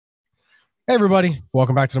Hey, everybody.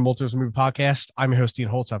 Welcome back to the Multiverse Movie Podcast. I'm your host, Dean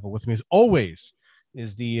Holtzapfel. With me, as always,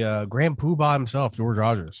 is the Grand Poobah himself, George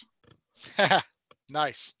Rogers.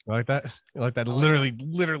 Nice. You like that? You like that?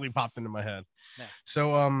 Literally popped into my head. Yeah.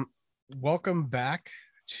 So, welcome back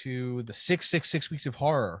to the 666 Weeks of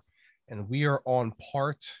Horror. And we are on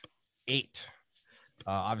part 8.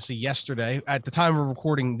 Obviously, yesterday, at the time we're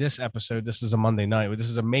recording this episode, this is a Monday night, but this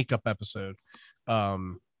is a makeup episode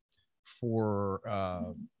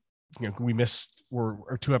we missed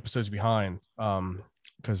we're 2 episodes behind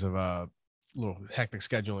because of a little hectic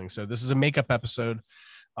scheduling. So this is a makeup episode.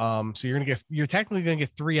 So you're technically gonna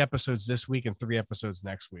get 3 episodes this week and 3 episodes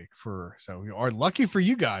next week so you are lucky for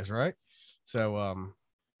you guys, right? So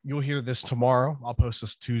you'll hear this tomorrow. I'll post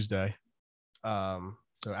this Tuesday. So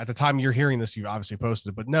at the time you're hearing this, you obviously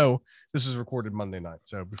posted it, but no, this is recorded Monday night,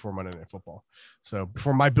 so before Monday Night Football. So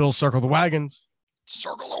before my Bills circle the wagons.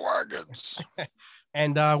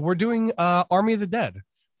 And we're doing Army of the Dead.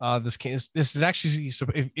 This is actually, so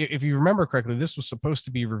if you remember correctly, this was supposed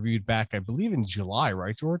to be reviewed back, I believe, in July,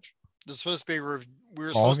 right, George? It was supposed to be we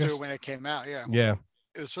were supposed to do it when it came out. Yeah.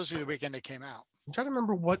 It was supposed to be the weekend it came out. I'm trying to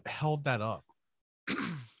remember what held that up.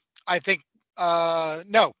 I think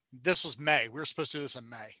no, this was May. We were supposed to do this in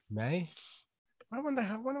May. May? I wonder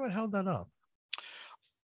what held that up.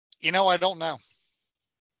 I don't know.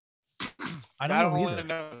 I don't know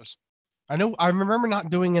either. I remember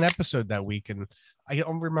not doing an episode that week, and I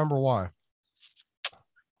don't remember why.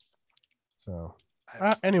 So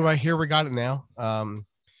anyway, here we got it now.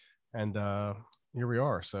 And here we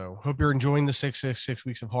are. So hope you're enjoying the 666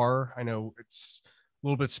 Weeks of Horror. I know it's a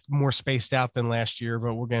little bit more spaced out than last year,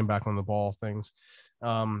 but we're getting back on the ball things.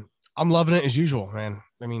 I'm loving it as usual, man.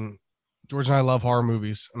 I mean, George and I love horror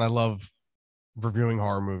movies, and I love reviewing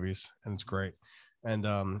horror movies, and it's great. And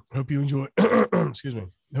hope you enjoy. Excuse me.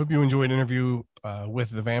 Hope you enjoyed an interview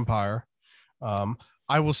with the vampire.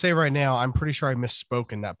 I will say right now, I'm pretty sure I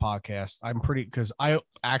misspoke in that podcast. Because I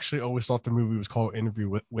actually always thought the movie was called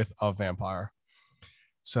Interview with a Vampire.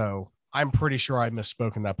 So I'm pretty sure I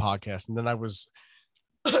misspoke in that podcast. And then I was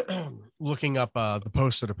looking up the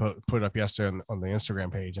poster to put up yesterday on the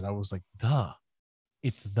Instagram page, and I was like,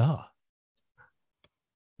 it's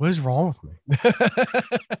what is wrong with me?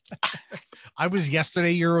 I was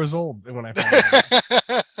yesterday years old when I found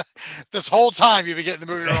out. This whole time you've been getting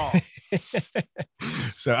the movie wrong.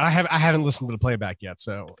 So I haven't listened to the playback yet.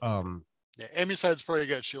 So yeah, Amy said it's pretty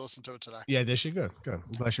good. She listened to it today. Yeah, did she? Good. I'm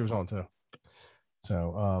glad she was on too.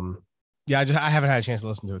 So yeah, I haven't had a chance to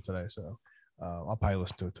listen to it today. So I'll probably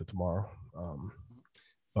listen to it tomorrow.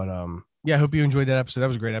 Yeah, I hope you enjoyed that episode. That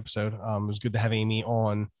was a great episode. It was good to have Amy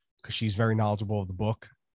on because she's very knowledgeable of the book.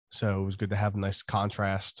 So it was good to have a nice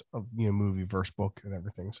contrast of movie versus book and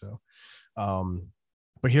everything. So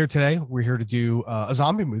but here today we're here to do a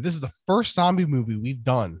zombie movie. This is the first zombie movie we've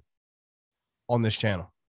done on this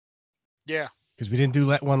channel. Yeah, because we didn't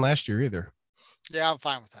do one last year either. Yeah, I'm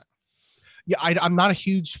fine with that. Yeah, I'm not a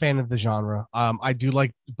huge fan of the genre. I do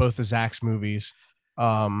like both the Zack's movies.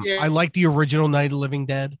 I like the original Night of the Living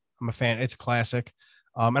Dead. I'm a fan. It's a classic.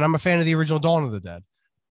 And I'm a fan of the original Dawn of the Dead.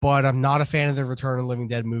 But I'm not a fan of the Return of the Living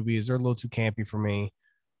Dead movies. They're a little too campy for me.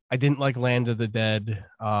 I didn't like Land of the Dead.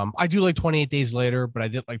 I do like 28 Days Later, but I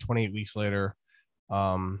didn't like 28 Weeks Later.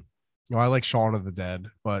 I like Shaun of the Dead.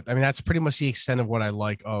 But I mean, that's pretty much the extent of what I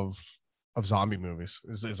like of zombie movies.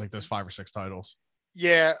 Is like those 5 or 6 titles.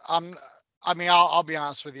 Yeah, I'll be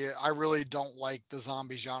honest with you. I really don't like the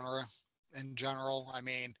zombie genre in general. I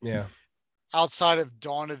mean, yeah, outside of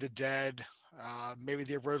Dawn of the Dead, maybe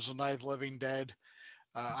the original Night of the Living Dead.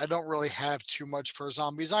 I don't really have too much for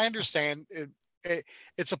zombies. I understand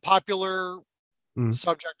it's a popular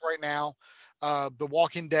subject right now. The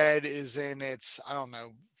Walking Dead is in its, I don't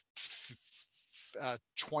know,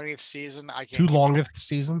 20th season. I can't. Longest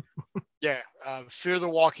season. Yeah, Fear the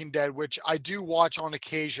Walking Dead, which I do watch on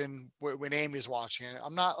occasion when Amy's watching it.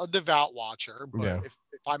 I'm not a devout watcher, but if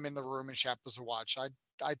I'm in the room and she happens to watch,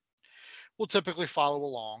 I will typically follow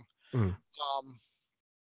along.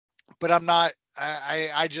 But I'm not.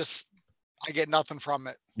 I get nothing from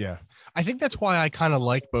it. Yeah, I think that's why I kind of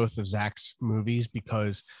like both of Zack's movies,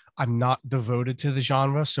 because I'm not devoted to the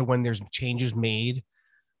genre. So when there's changes made,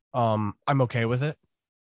 I'm okay with it.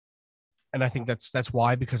 And I think that's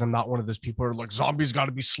why, because I'm not one of those people who are like, zombies got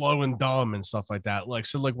to be slow and dumb and stuff like that. Like,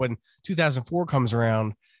 so like when 2004 comes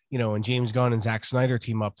around, and James Gunn and Zack Snyder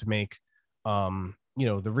team up to make,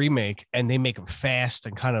 the remake, and they make them fast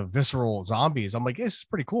and kind of visceral zombies. I'm like, this is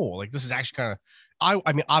pretty cool. Like, this is actually kind of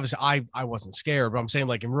I mean, obviously, I wasn't scared, but I'm saying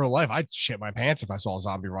like in real life, I'd shit my pants if I saw a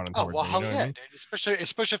zombie running Oh towards well, me. You hell know what I yeah, mean? dude.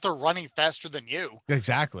 Especially if they're running faster than you.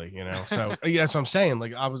 Exactly. So yeah, that's what I'm saying.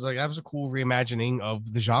 Like, I was like, that was a cool reimagining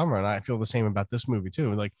of the genre, and I feel the same about this movie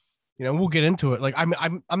too. Like, we'll get into it. Like, I'm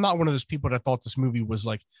not one of those people that thought this movie was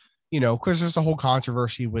like, because there's a whole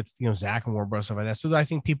controversy with Zack and Warner Bros. Stuff like that. So I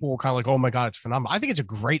think people were kind of like, oh my god, it's phenomenal. I think it's a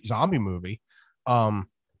great zombie movie.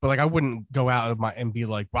 But like, I wouldn't go out of my and be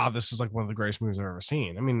like, wow, this is like one of the greatest movies I've ever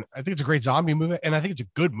seen. I mean, I think it's a great zombie movie, and I think it's a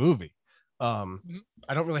good movie. Um, Mhm.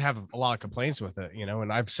 I don't really have a lot of complaints with it,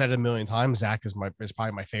 and I've said it a million times. Zach is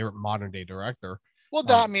probably my favorite modern day director. Well,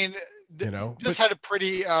 I Um, mean, but this had a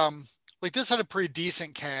pretty this had a pretty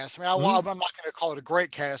decent cast. I mean, mm, I'm not going to call it a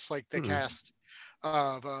great cast like the mm, cast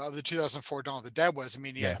of the 2004 Dawn of the Dead was. I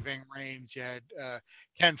mean, you yeah, had Ving Rhames, you had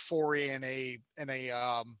Ken Foree in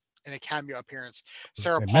a cameo appearance.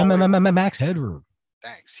 Sarah Pauly. Max Headroom.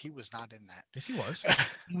 Thanks, he was not in that. Yes, he was.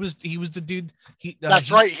 He was the dude.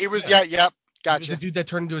 That's right. He was. Yeah, Yeah. Yep. he was the Gotcha. dude that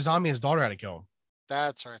turned into a zombie. And his daughter had to kill him.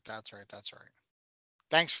 That's right. That's right. That's right.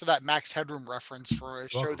 Thanks for that Max Headroom reference for a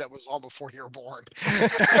You're show that was on before you were born.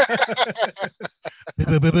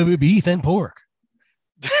 welcome. Beef and pork.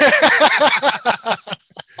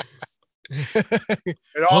 It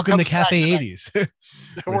all Welcome to comes back Cafe to that. 80s.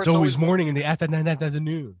 Where It's always morning in the afternoon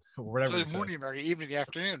or whatever it it's always says. morning or evening,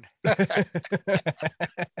 afternoon.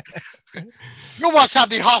 You must have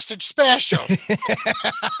the hostage special.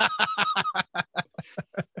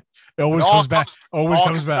 It always It all comes back. comes, Always all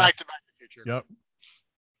comes comes back. back to Back to the Future. Yep.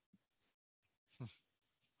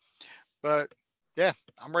 But yeah,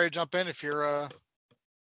 I'm ready to jump in if you're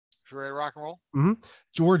ready to rock and roll. Mm-hmm.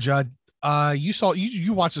 Georgia,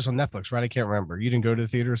 you watched this on Netflix, right? I can't remember. You didn't go to the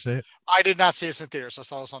theater to see it. I did not see this in theaters. I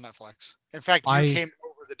saw this on Netflix. In fact, you I came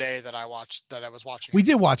over the day that I was watching We it.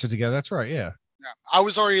 did watch it together. That's right. Yeah. Yeah, I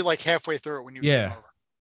was already like halfway through it when you came Yeah.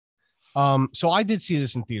 over. So I did see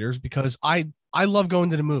this in theaters because I love going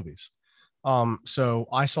to the movies. So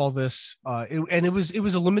I saw this, and it was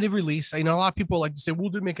a limited release. A lot of people like to say, "Well,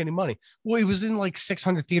 did it make any money?" Well, it was in like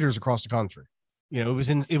 600 theaters across the country. It was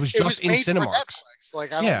It just was in made for Cinemarks. Netflix.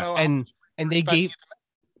 Like I don't Yeah, know how and you're expecting it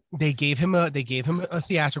to. they gave him a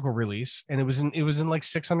theatrical release, and it was in like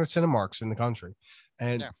 600 Cinemarks in the country,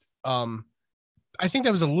 and Yeah. um I think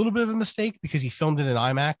that was a little bit of a mistake because he filmed it in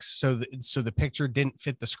IMAX, so the picture didn't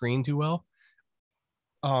fit the screen too well.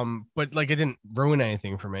 But like it didn't ruin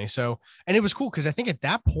anything for me. So, and it was cool because I think at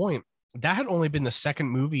that point that had only been the second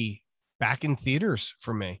movie back in theaters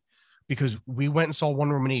for me because we went and saw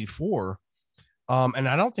Wonder Woman 84. And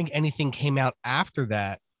I don't think anything came out after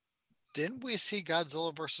that. Didn't we see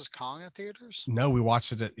Godzilla versus Kong in theaters? No, we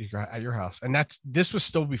watched it at your house, and this was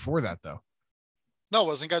still before that though. No, it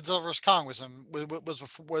wasn't Godzilla versus Kong. Was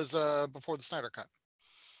before the Snyder Cut,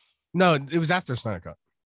 No, it was after Snyder Cut.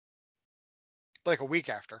 like a week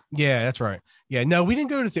after. Yeah, that's right. Yeah, no, we didn't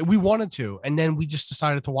go to we wanted to, and then we just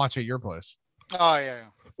decided to watch it at your place. Oh yeah.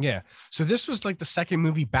 Yeah. So this was like the second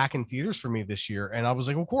movie back in theaters for me this year. And I was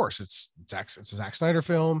like, of course, it's a Zack Snyder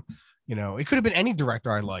film. It could have been any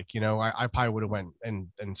director I like. I probably would have went and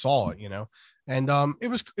saw it, And it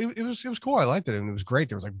was cool. I liked it. And it was great.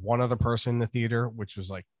 There was like one other person in the theater, which was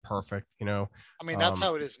like perfect. I mean, that's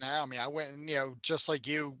how it is now. I mean, I went and just like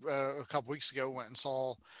you a couple weeks ago, went and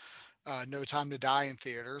saw No Time to Die in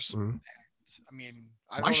theaters. Mhm. I mean,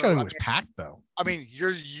 My showing was packed though. I mean,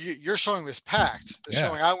 your showing was packed. The Yeah.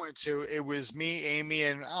 showing I went to, it was me, Amy,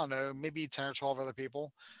 and I don't know, maybe 10 or 12 other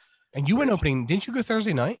people. And you went Which- opening, didn't you go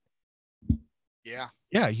Thursday night? Yeah.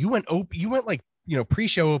 Yeah, you went like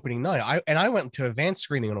pre-show opening night. I went to advanced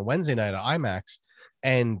screening on a Wednesday night at IMAX,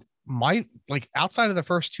 and my like outside of the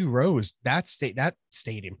first two rows, that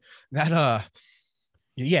stadium, that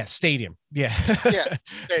yeah, stadium, yeah,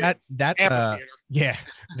 Yeah. that Amphitheater. yeah,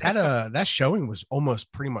 that showing was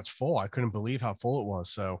almost pretty much full. I couldn't believe how full it was.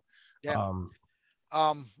 So Yeah.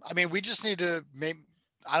 I mean, we just need to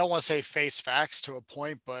I don't want to say face facts to a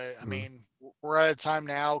point, but I mean, we're at a time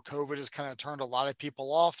now, COVID has kind of turned a lot of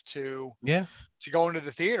people off to yeah, go into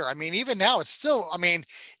the theater. I mean, even now it's still, I mean,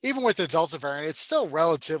 even with the Delta variant, it's still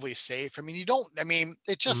relatively safe. I mean,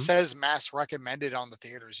 it just says mask recommended on the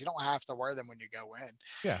theaters. You don't have to wear them when you go in.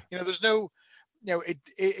 yeah, There's no,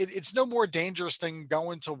 it's no more dangerous than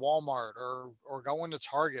going to Walmart or going to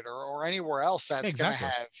Target or anywhere else that's going to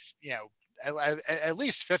exactly. have, at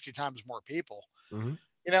least 50 times more people. Mhm.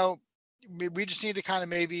 We just need to kind of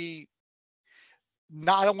maybe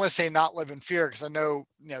not, I don't want to say not live in fear, because I know,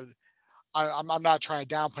 I'm not trying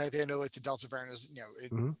to downplay it. I know like the Delta variant is,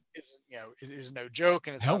 Mhm. it is no joke,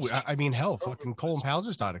 and it's Hell, not I mean, hell, COVID fucking Colin was. Powell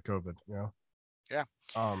just died of COVID. Yeah.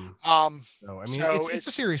 So I mean, So it's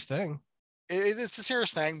a serious thing. it's a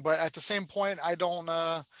serious thing, but at the same point, I don't.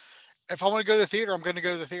 If I want to go to the theater, I'm going to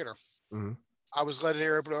go to the theater. Mm-hmm. I was glad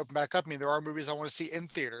they're able to open back up. I mean, there are movies I want to see in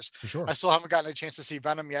theaters. For sure. I still haven't gotten a chance to see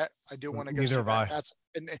Venom yet. I do want to go Neither see have that.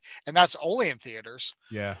 I. And that's only in theaters.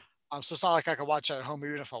 Yeah. So it's not like I could watch it at home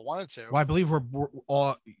even if I wanted to. Well, I believe we're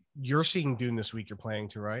all, you're seeing Dune this week. You're planning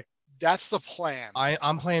to, right? That's the plan.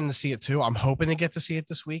 I'm planning to see it too. I'm hoping to get to see it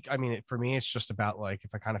this week. I mean, for me, it's just about like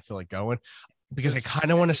if I kind of feel like going, because I kind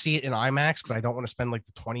of want to see it in IMAX, but I don't want to spend like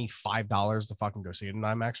the $25 to fucking go see it in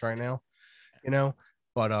IMAX right now, you know.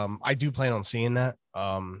 But I do plan on seeing that.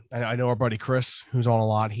 And I know our buddy Chris, who's on a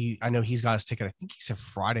lot. I know he's got his ticket. I think he said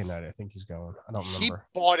Friday night. I think he's going. I don't remember.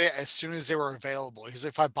 He bought it as soon as they were available. Because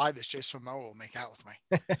if I buy this, Jason Momoa will make out with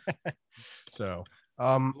me. So,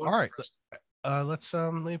 all right.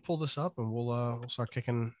 Let me pull this up and we'll start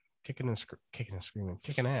kicking and screaming,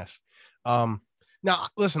 kicking ass. Now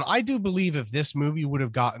listen, I do believe if this movie would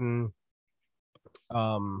have gotten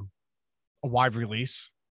a wide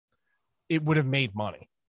release, it would have made money.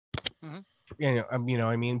 Mm-hmm.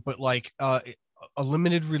 I mean, but like a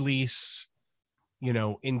limited release,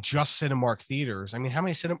 in just Cinemark theaters. I mean, how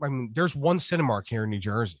many I mean, there's one Cinemark here in New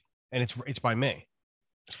Jersey, and it's by me.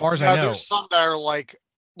 As far as I know, there's some that are like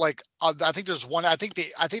I think there's one. I think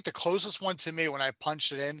the closest one to me when I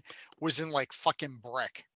punched it in was in like fucking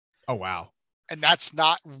Brick. Oh wow. And that's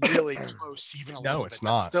not really close, even a little bit. No, it's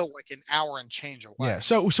not. That's still like an hour and change away. Yeah.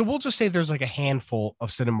 So we'll just say there's like a handful of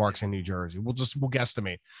Cinemarks in New Jersey. We'll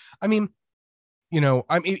guesstimate. I mean,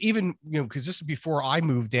 even because this is before I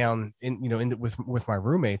moved down with my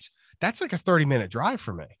roommates. That's like a 30-minute drive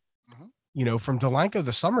for me. Mm-hmm. From Delanco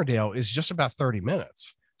to Summerdale is just about 30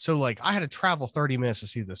 minutes. So like I had to travel 30 minutes to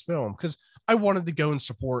see this film because I wanted to go and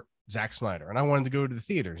support Zack Snyder and I wanted to go to the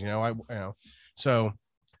theaters. So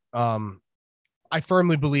I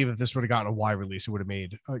firmly believe if this would have gotten a wide release, it would have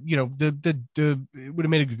made, it would have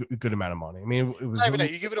made a good amount of money. I mean, it was.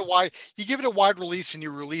 You give it a wide release, and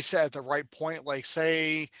you release it at the right point. Like,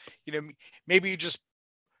 say, maybe you just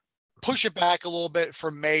push it back a little bit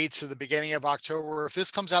from May to the beginning of October. If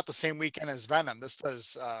this comes out the same weekend as Venom,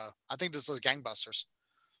 I think this does gangbusters.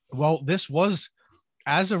 Well, this was,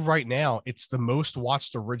 as of right now, it's the most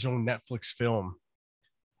watched original Netflix film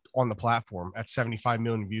on the platform at 75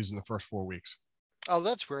 million views in the first 4 weeks. Oh,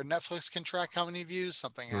 that's weird. Netflix can track how many views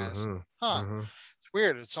something has. Mm-hmm. Huh. Mm-hmm. It's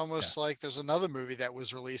weird. It's almost like there's another movie that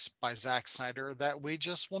was released by Zack Snyder that we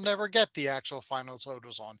just will never get the actual final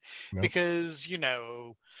totals on. Nope. Because,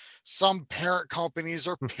 some parent companies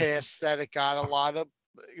are pissed that it got a lot of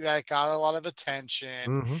attention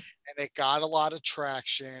mm-hmm. and it got a lot of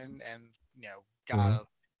traction and, got mm-hmm. a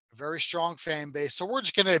very strong fan base. So we're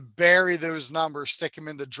just going to bury those numbers, stick them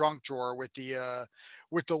in the junk drawer with the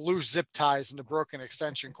loose zip ties and the broken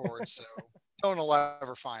extension cords. So no one will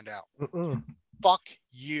ever find out. Mm-mm. Fuck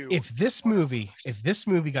you. If this movie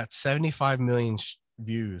got 75 million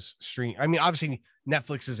views stream, I mean, obviously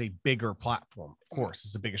Netflix is a bigger platform. Of course,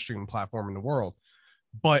 it's the biggest streaming platform in the world.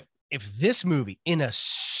 But if this movie in a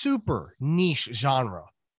super niche genre,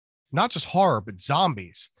 not just horror, but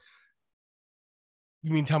zombies,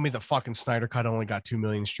 you mean tell me the fucking Snyder Cut only got 2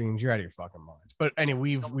 million streams? You're out of your fucking minds. But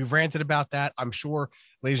anyway, we've ranted about that. I'm sure,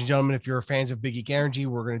 ladies and gentlemen, if you're fans of Big Geek Energy,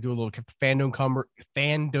 we're going to do a little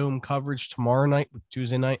fandom coverage tomorrow night,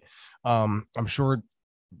 Tuesday night. I'm sure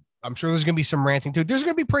there's going to be some ranting too. There's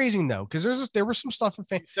going to be praising though, because there was some stuff in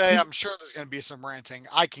I'm sure there's going to be some ranting.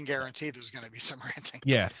 I can guarantee there's going to be some ranting.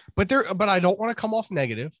 Yeah, but I don't want to come off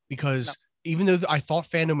negative because even though I thought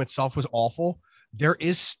fandom itself was awful, there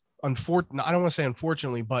is. I don't want to say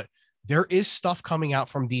unfortunately, but there is stuff coming out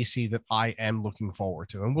from DC that I am looking forward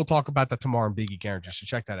to. And we'll talk about that tomorrow in Big Geek Energy. So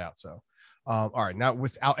check that out. So, all right. Now,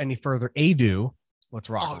 without any further ado,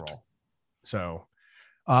 let's rock and roll. So,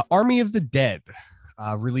 Army of the Dead,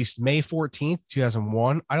 released May 14th,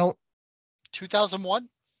 2001. 2001?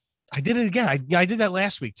 I did it again. I did that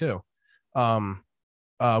last week too.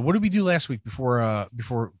 What did we do last week before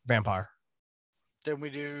Vampire? Then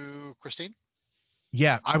we do Christine.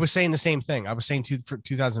 Yeah, I was saying the same thing. I was saying for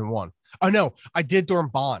 2001. Oh no, I did during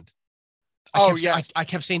Bond. I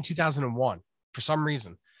kept saying 2001 for some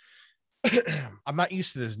reason. I'm not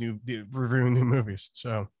used to this reviewing new movies.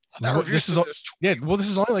 So this is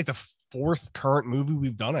only like the fourth current movie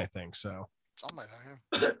we've done, I think. So something like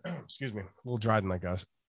that. Yeah. Excuse me, a little dry tonight, guys.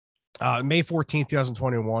 May 14th,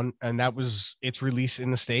 2021, and that was its release in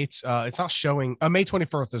the States. It's not showing. May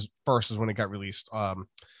 21st is when it got released on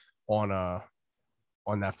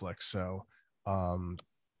Netflix. So on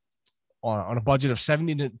a budget of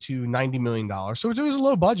 $70 to $90 million. So it was a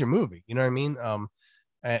low budget movie. You know what I mean?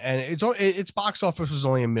 And its box office was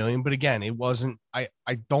only 1 million, but again, it wasn't. I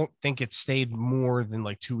don't think it stayed more than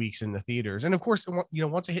like 2 weeks in the theaters. And of course,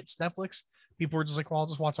 once it hits Netflix, people were just like, well, I'll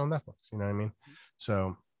just watch it on Netflix. You know what I mean?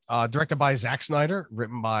 So, directed by Zack Snyder,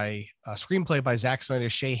 written by screenplay by Zack Snyder,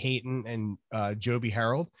 Shay Hayton, and Joby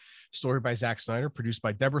Harold. Story by Zack Snyder, produced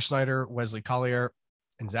by Deborah Snyder, Wesley Collier,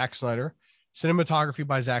 and Zack Snyder. Cinematography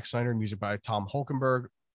by Zack Snyder, music by Tom Holkenberg,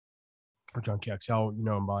 or John KXL, you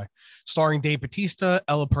know him by. Starring Dave Bautista,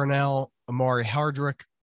 Ella Purnell, Amari Hardrick,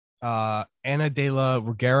 Anna De La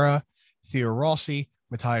Ruggiera, Theo Rossi,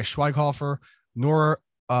 Matthias Schweighofer, Nora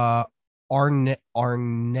Arnezeder,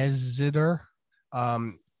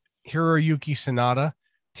 Hiroyuki Sanada,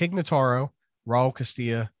 Tig Notaro, Raul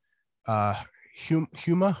Castilla,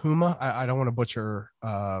 Huma. I don't want to butcher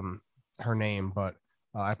her name, but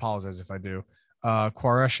I apologize if I do.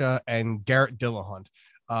 Quaresha and Garrett Dillahunt.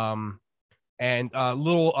 And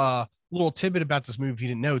little tidbit about this movie, if you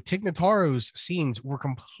didn't know, Tig Notaro's scenes were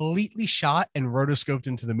completely shot and rotoscoped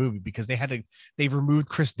into the movie because they removed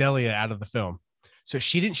Chris D'Elia out of the film. So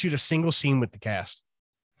she didn't shoot a single scene with the cast.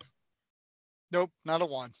 Nope, not a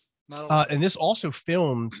one. Not a one. And this also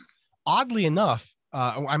filmed, oddly enough,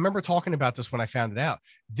 I remember talking about this when I found it out.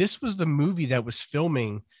 This was the movie that was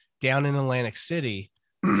filming down in Atlantic City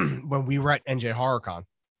when we were at NJ HorrorCon.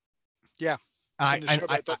 Yeah.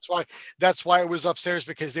 That's why it was upstairs,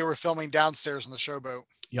 because they were filming downstairs in the showboat.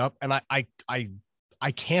 Yep. And I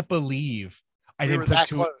can't believe I didn't put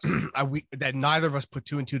two that neither of us put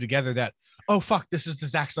two and two together that, oh fuck, this is the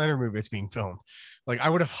Zack Snyder movie that's being filmed. Like I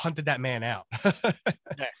would have hunted that man out.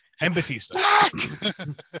 Yeah. And Bautista.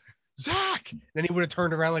 Zach. Then he would have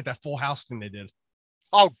turned around like that Full House thing they did.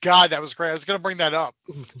 Oh God, that was great. I was gonna bring that up.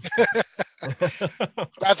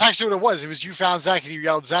 That's actually what it was. It was you found Zach and you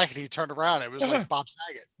yelled Zach and he turned around. It was like Bob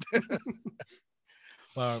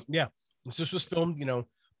Saget. Yeah. This was filmed,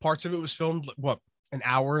 parts of it was filmed an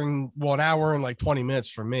hour and like 20 minutes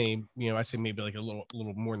for me. I say maybe like a little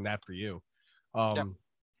more than that for you.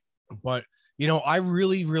 But I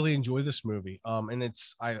really, really enjoy this movie. And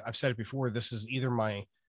I've said it before, this is either my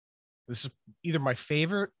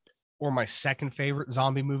favorite or my second favorite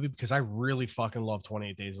zombie movie, because I really fucking love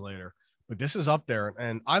 28 Days Later. But this is up there,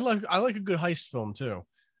 and I like a good heist film too.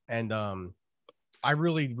 And I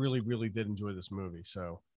really, really, really did enjoy this movie.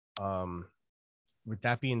 So with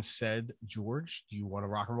that being said, George, do you want to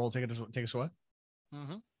rock and roll? Take us away.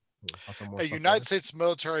 Mm-hmm. A United States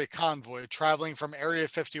military convoy traveling from Area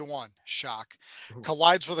 51, shock,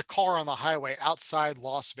 collides with a car on the highway outside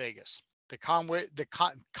Las Vegas. The convoy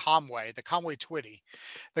Twitty.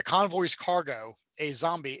 The convoy's cargo, a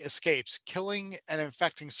zombie, escapes, killing and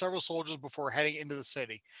infecting several soldiers before heading into the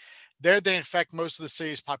city. There, they infect most of the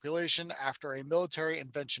city's population. After a military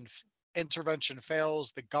intervention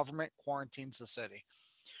fails, the government quarantines the city.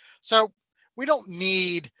 So we don't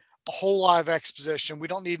need a whole lot of exposition. We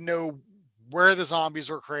don't need to know where the zombies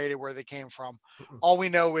were created, where they came from. All we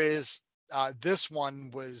know is this one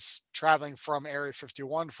was traveling from Area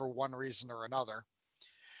 51 for one reason or another,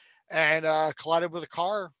 and collided with a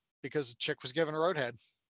car because the chick was given a roadhead.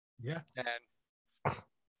 Yeah. And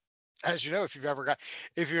as you know, if you've ever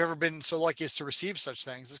been so lucky as to receive such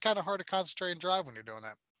things, it's kind of hard to concentrate and drive when you're doing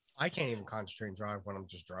that. I can't even concentrate and drive when I'm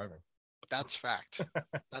just driving. That's fact.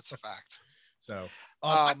 That's a fact. So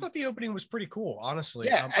I thought the opening was pretty cool, honestly.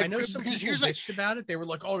 Yeah, I know some people bitched about it. They were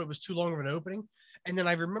like, "Oh, it was too long of an opening." And then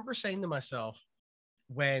I remember saying to myself,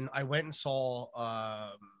 when I went and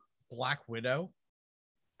saw Black Widow,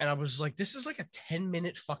 and I was like, "This is like a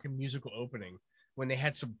 10-minute fucking musical opening." When they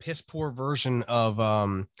had some piss poor version of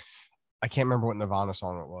I can't remember what Nirvana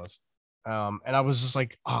song it was, and I was just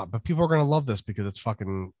like, but people are gonna love this because it's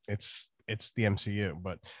fucking it's the MCU.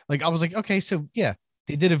 But like, I was like, okay, so yeah.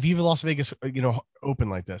 They did a Viva Las Vegas, open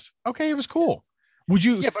like this. Okay, it was cool. Would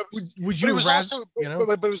you? Yeah, but would you?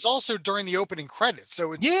 But it was also during the opening credits.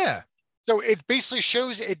 So So it basically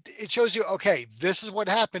shows it shows you, okay, this is what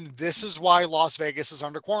happened. This is why Las Vegas is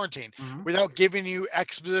under quarantine, without giving you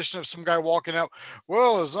exposition of some guy walking out.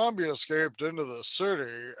 Well, a zombie escaped into the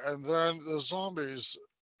city, and then the zombies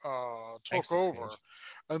took over,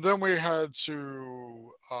 and then we had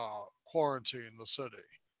to quarantine the city.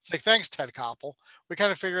 It's like, thanks, Ted Koppel. We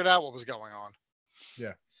kind of figured out what was going on.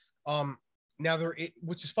 Yeah. Now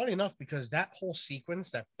which is funny enough, because that whole sequence,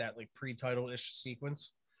 that like pre-title-ish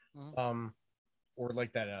sequence, or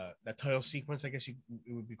like that title sequence, I guess it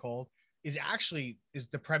would be called, is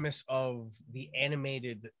the premise of the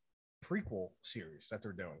animated prequel series that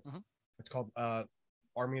they're doing. It's called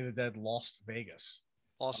Army of the Dead Lost Vegas.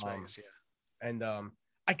 Vegas, yeah. And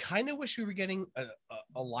I kind of wish we were getting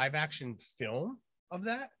a live action film of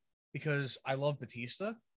that, because I love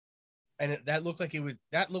Batista, and that looked like it would.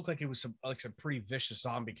 That looked like it was some pretty vicious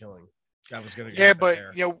zombie killing that was going to Yeah, happen but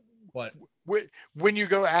there. you know, But when you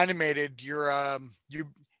go animated, you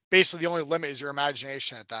basically the only limit is your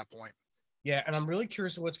imagination at that point. yeah, and I'm really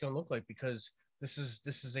curious of what's going to look like because this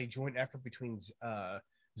is a joint effort between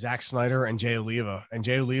Zack Snyder and Jay Oliva, and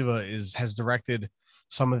Jay Oliva has directed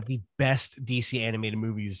some of the best DC animated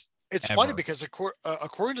movies It's funny ever. because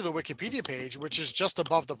according to the Wikipedia page, which is just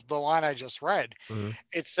above the line I just read, Mhm.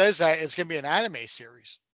 it says that it's going to be an anime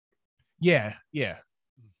series, Yeah, yeah,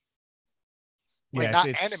 yeah. like It's not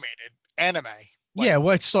it's animated, anime, like yeah.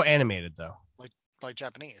 Well, it's still animated though. like like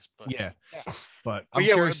Japanese, but Yeah, yeah, but but I'm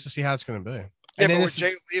yeah, curious to see how it's going to be. yeah, And then but with this is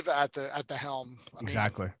Jay Oliva at the helm, I mean,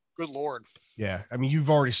 exactly. good lord, Yeah, I mean, you've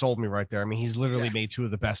already sold me right there. I mean, he's yeah, literally made two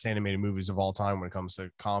of the best animated movies of all time when it comes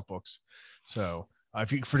to comic books. So,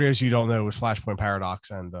 if you, for those of you who don't know, it was Flashpoint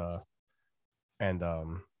Paradox and Dark Knight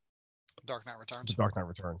The Returns. Dark Knight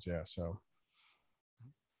Returns. Yeah. So,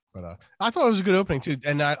 but I thought it was a good opening too,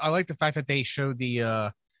 and I like the fact that they showed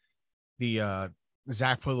the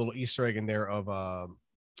Zach put a little Easter egg in there of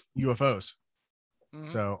UFOs. Mm-hmm.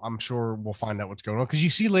 So I'm sure we'll find out what's going on because you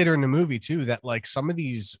see later in the movie too that like some of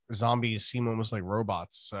these zombies seem almost like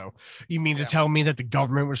robots. So you mean to Yeah. tell me that the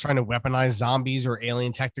government was trying to weaponize zombies or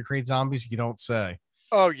alien tech to create zombies? You don't say.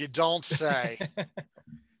 Oh, you don't say.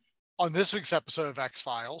 On this week's episode of X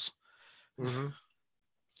Files, Mm-hmm.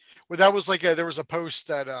 well, that was like there was a post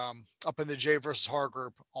that up in the J versus Horror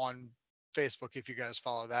group on Facebook, if you guys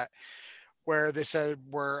follow that, where they said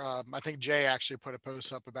where I think Jay actually put a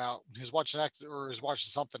post up about he's watching or he's watching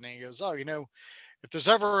something and he goes, oh, if there's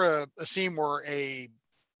ever a scene where a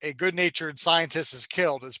good natured scientist is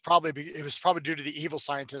killed, it was probably due to the evil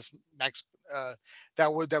scientist next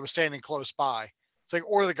that was standing close by. It's like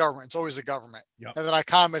or the government. It's always the government. Yep. And then I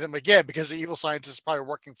commented, I'm like, yeah, because the evil scientist is probably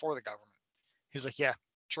working for the government. He's like, yeah,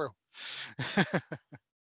 true.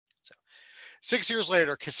 So 6 years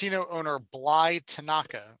later, casino owner Bly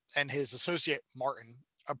Tanaka and his associate Martin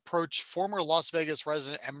approach former Las Vegas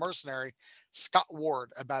resident and mercenary Scott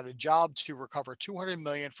Ward about a job to recover $200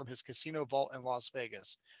 million from his casino vault in Las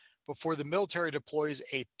Vegas before the military deploys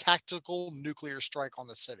a tactical nuclear strike on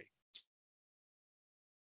the city.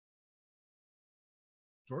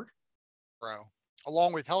 George? Bro.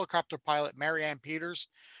 Along with helicopter pilot Marianne Peters.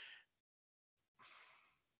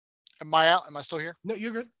 Am I out? Am I still here? No,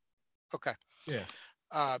 you're good. Okay. Yeah.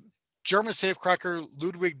 Uh, German safecracker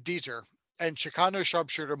Ludwig Dieter and Chicano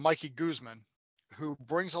sharpshooter Mikey Guzman, who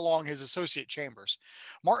brings along his associate Chambers.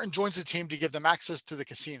 Martin joins the team to give them access to the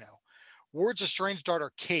casino. Ward's estranged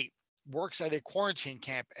daughter, Kate, works at a quarantine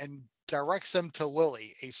camp and directs them to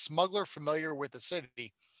Lily, a smuggler familiar with the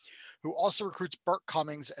city, who also recruits Burt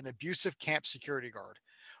Cummings, an abusive camp security guard.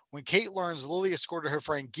 When Kate learns Lily escorted her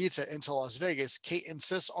friend Gita into Las Vegas, Kate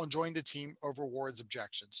insists on joining the team over Ward's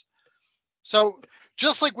objections. So,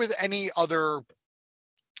 just like with any other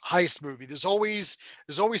heist movie, there's always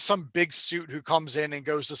some big suit who comes in and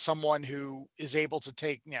goes to someone who is able to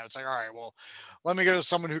take, it's like, all right, well, let me go to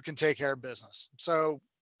someone who can take care of business. So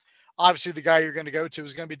obviously the guy you're going to go to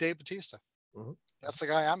is going to be Dave Batista. Mm-hmm. That's the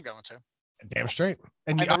guy I'm going to. Damn straight.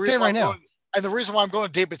 And And I'll tell you right now. the reason why I'm going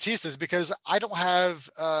to Dave Batista is because I don't have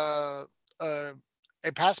a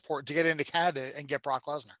passport to get into Canada and get Brock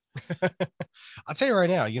Lesnar. I'll tell you right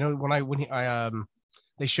now.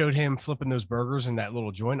 They showed him flipping those burgers in that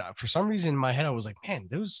little joint. For some reason in my head, I was like, man,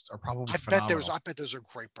 those are probably phenomenal. I bet those are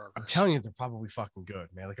great burgers. I'm telling you, they're probably fucking good,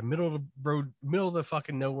 man. Like a middle of the road, middle of the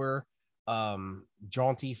fucking nowhere,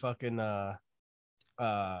 jaunty fucking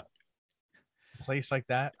place like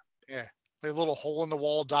that. Yeah. A little hole in the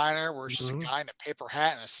wall diner where it's just a guy in a paper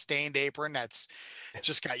hat and a stained apron that's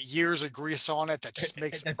just got years of grease on it that just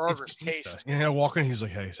makes the burgers taste. You know, walking, he's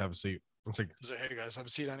like, "Hey, have a seat." It's like, hey guys, have a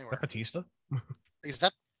seat anywhere. Batista? Is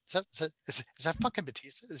that fucking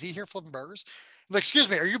Batista? Is he here flipping burgers? I'm like, excuse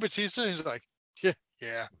me, are you Batista? He's like, yeah.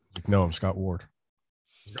 Like, no, I'm Scott Ward.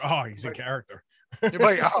 Oh, he's in character. You're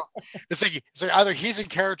like, oh, it's like either he's in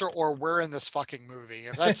character or we're in this fucking movie.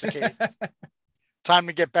 If that's the case, time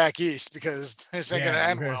to get back east because this ain't gonna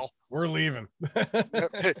end well. We're leaving.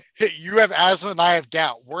 You have asthma and I have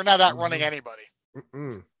gout. We're not outrunning anybody.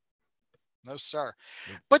 Mm-mm. No, sir.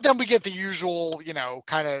 But then we get the usual,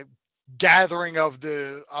 kind of gathering of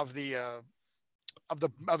the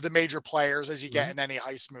major players as you get in any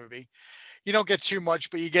heist movie. You don't get too much,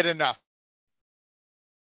 but you get enough.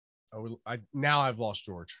 Now I've lost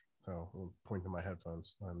George. So I'll point to my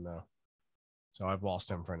headphones. So I've lost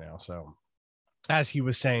him for now. So as he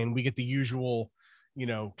was saying, we get the usual,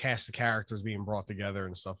 cast of characters being brought together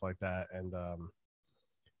and stuff like that. And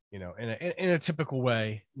in a typical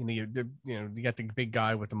way. You got the big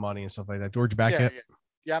guy with the money and stuff like that. George, back Yeah, yet? yeah,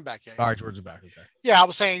 yeah. I'm back. Yeah, All yeah. right, George is back. Okay. Yeah, I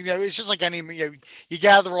was saying, it's just like any, you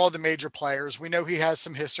gather all the major players. We know he has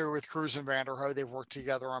some history with Cruz and Vanderhoof. They've worked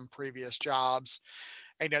together on previous jobs.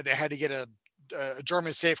 I know they had to get a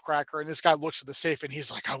German safe cracker, and this guy looks at the safe and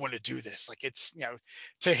he's like, I want to do this. Like it's,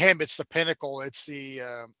 to him, it's the pinnacle. It's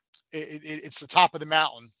it's the top of the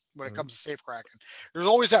mountain when it Mhm. comes to safe cracking. There's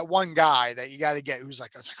always that one guy that you got to get who's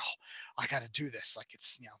like, it's like, oh, I got to do this. Like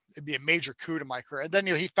it's, it'd be a major coup to my career. And then,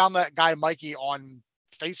 he found that guy, Mikey, on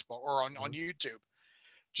Facebook or on Mhm. YouTube,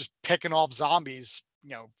 just picking off zombies,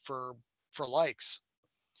 for likes.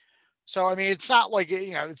 So, I mean, it's not like,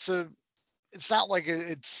 it's not like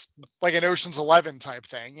it's like an Ocean's 11 type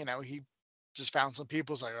thing. He just found some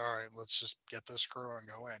people. It's like, all right, let's just get this crew and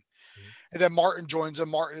go in. Mhm. And then Martin joins him.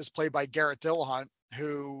 Martin is played by Garrett Dillahunt,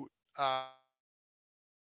 who,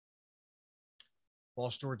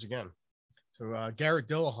 Lost George again. So Garrett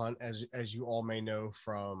Dillahunt, as you all may know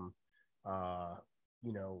from,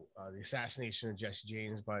 the assassination of Jesse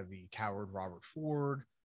James by the coward Robert Ford.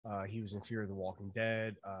 He was in Fear of the Walking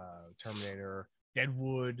Dead, Terminator,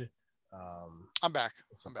 Deadwood. I'm back.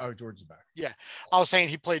 I'm back. Oh, George is back. Yeah. I was saying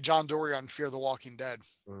he played John Dory on Fear the Walking Dead,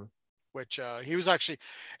 Mhm. which he was actually,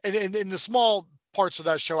 in the small parts of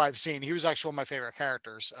that show I've seen, he was actually one of my favorite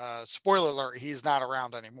characters. Spoiler alert, he's not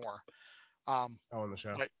around anymore. Um, Oh, on the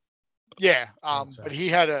show. but yeah, That's but sad. he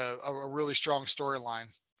had a really strong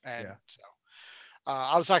storyline. And Yeah. so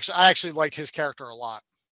I actually liked his character a lot.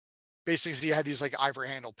 Basically, he had these like ivory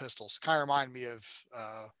handle pistols. Kind of remind me of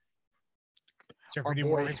our Jeffrey D. boy.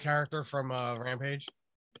 Morgan's character from Rampage.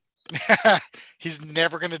 He's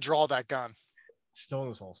never going to draw that gun. Still in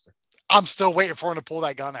his holster. I'm still waiting for him to pull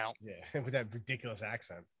that gun out. Yeah, with that ridiculous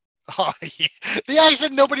accent. Oh, yeah. The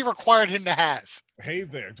accent nobody required him to have. Hey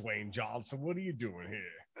there, Dwayne Johnson. What are you doing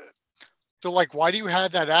here? They're like, why do you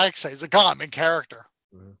have that accent? He's like, oh, I'm in character.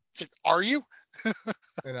 Mhm. It's like, are you?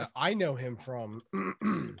 And I know him from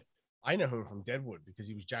I know him from Deadwood because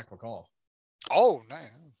he was Jack McCall. Oh, no.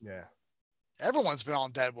 Yeah, Everyone's been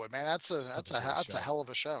on Deadwood, man. That's a such that's a a great that's a show. hell of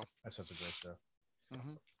a show. That's such a great show.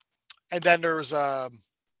 Hmm. And then there's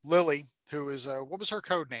Lily, who is what was her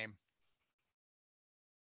code name?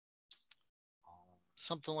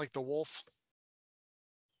 Something like the Wolf,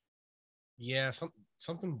 Yeah,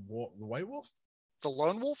 something the White Wolf, the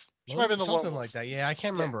Lone Wolf. She might have been the Lone something like Wolf. that. Yeah, I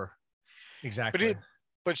can't Yeah, remember but exactly. it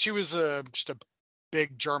but she was just a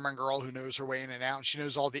big German girl who knows her way in and out. And she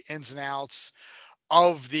knows all the ins and outs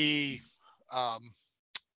of the um,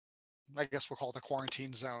 I guess we'll call it the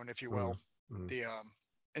quarantine zone, if you will, Mm-hmm. the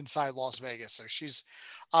inside Las Vegas. So she's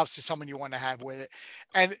obviously someone you want to have with it.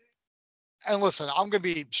 And and listen, I'm gonna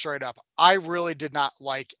be straight up. I really did not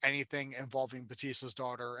like anything involving Batista's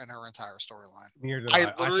daughter and her entire storyline. Neither did I I. I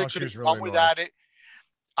literally thought she could have was really done annoying. without it.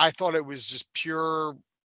 I thought it was just pure,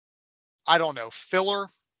 I don't know, filler.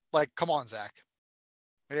 Like, come on, Zach.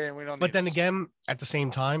 We don't But need then this. again, at the same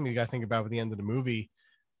time, you got to think about at the end of the movie,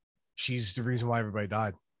 she's the reason why everybody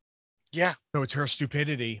died. Yeah. So it's her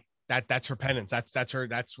stupidity that's her penance. That's her.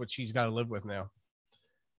 That's what she's got to live with now.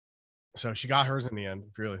 So she got hers in the end.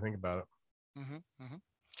 If you really think about it. Hmm. Hmm.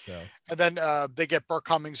 So. And then they get Burke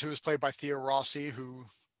Cummings, who is played by Theo Rossi, who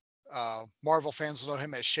Marvel fans will know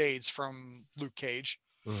him as Shades from Luke Cage.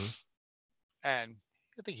 Mm-hmm. And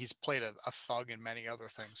I think he's played a thug in many other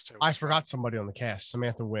things too. I As well. forgot somebody on the cast,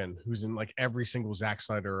 Samantha Wynn, who's in like every single Zack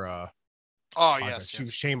Snyder Oh project. yes, She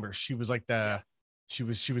was yes, Chambers. She was like yeah, she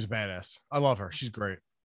was badass. I love her. She's great.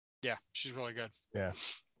 yeah. She's really good, Yeah.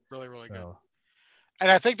 really, really good. So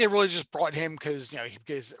And I think they really just brought him because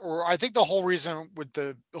because, or I think the whole reason with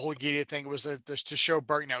the whole Gideon thing was that to show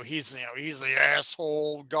Bert, he's the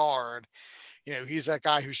asshole guard. He's that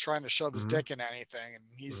guy who's trying to shove his mhm, dick in anything, and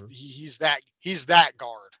mhm. he's that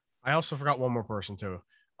guard. I also forgot one more person too.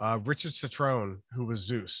 Richard Citrone, who was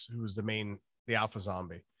Zeus, who was the alpha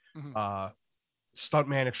zombie. Hmm. Uh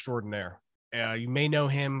stuntman extraordinaire. You may know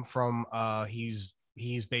him from he's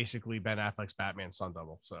basically Ben Affleck's Batman stunt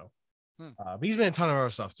double. So Hmm. but he's been in a ton of other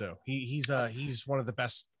stuff too. He's one of the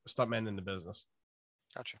best stuntmen in the business.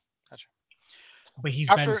 Gotcha, gotcha. But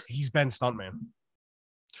After, he's been stuntman.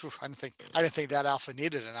 I didn't think that alpha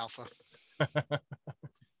needed an alpha.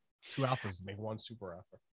 Two alphas to make one super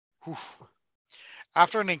alpha. Whew.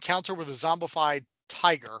 After an encounter with a zombified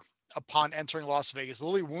tiger upon entering Las Vegas,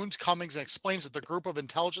 Lily wounds Cummings and explains that the group of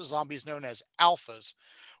intelligent zombies known as alphas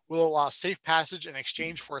will allow safe passage in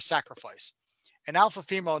exchange for a sacrifice. An alpha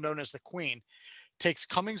female known as the Queen takes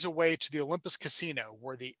Cummings away to the Olympus Casino,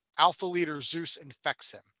 where the alpha leader Zeus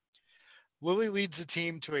infects him. Lily leads the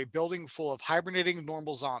team to a building full of hibernating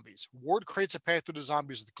normal zombies. Ward creates a path through the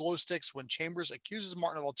zombies with glow sticks. When Chambers accuses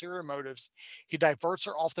Martin of ulterior motives, he diverts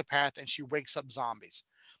her off the path and she wakes up zombies.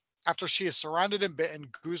 After she is surrounded and bitten,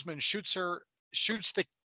 Guzman shoots the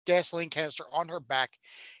gasoline canister on her back,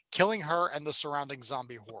 killing her and the surrounding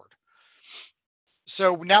zombie horde.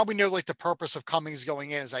 So now we know like the purpose of Cummings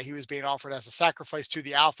going in is that he was being offered as a sacrifice to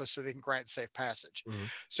the Alpha so they can grant safe passage. Mm-hmm.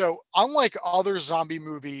 So unlike other zombie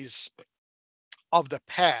movies of the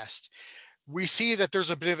past, we see that there's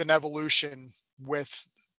a bit of an evolution with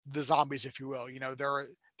the zombies, if you will. You know, they're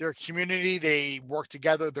a community, they work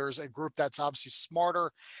together. There's a group that's obviously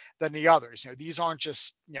smarter than the others. You know, these aren't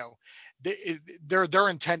just, you know, their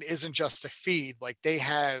intent isn't just to feed. Like they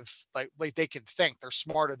have like they can think, they're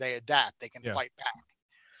smarter, they adapt, they can Yeah. fight back.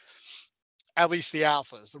 At least the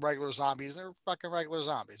alphas, the regular zombies, they're fucking regular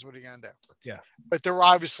zombies. What are you gonna do? Yeah. But they're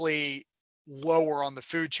obviously lower on the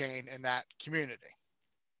food chain in that community.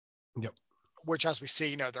 Yep. Which, as we see,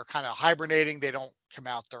 you know, they're kind of hibernating. They don't come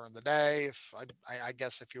out during the day, if I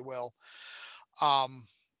guess, if you will.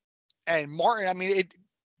 And Martin, I mean,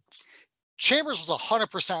 Chambers was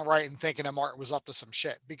 100% right in thinking that Martin was up to some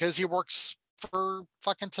shit because he works for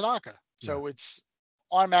fucking Tanaka. So it's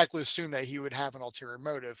automatically assumed that he would have an ulterior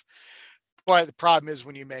motive. But the problem is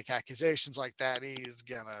when you make accusations like that, he's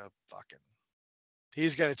gonna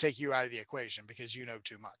take you out of the equation because you know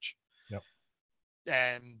too much. Yep.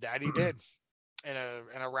 And that he did in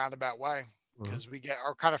a roundabout way, because we get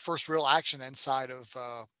our kind of first real action inside of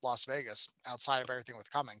Las Vegas, outside of everything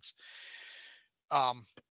with Cummings.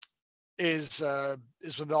 Is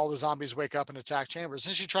when all the zombies wake up and attack Chambers,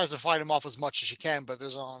 and she tries to fight him off as much as she can, but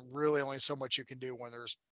there's really only so much you can do when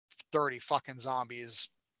there's 30 fucking zombies,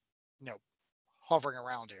 you know, hovering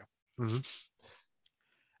around you.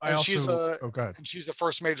 Mm-hmm. And she's the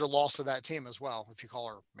first major loss of that team as well, if you call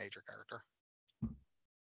her major character.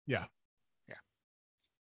 Yeah.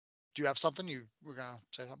 Do you have something you were gonna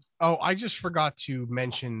say something? Oh, I just forgot to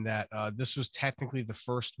mention that this was technically the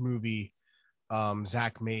first movie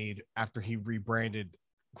Zack made after he rebranded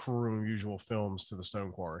Cruel and Unusual Films to the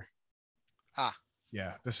Stone Quarry.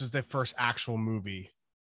 Yeah, this is the first actual movie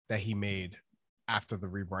that he made after the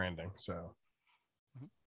rebranding. So,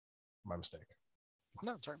 my mistake.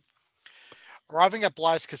 No, sorry. Arriving at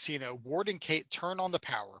Bly's casino, Ward and Kate turn on the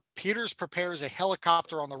power. Peters prepares a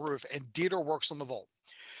helicopter on the roof, and Dieter works on the vault.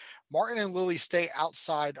 Martin and Lily stay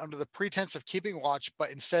outside under the pretense of keeping watch, but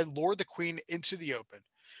instead lure the queen into the open.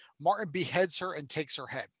 Martin beheads her and takes her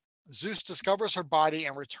head. Zeus discovers her body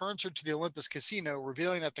and returns her to the Olympus casino,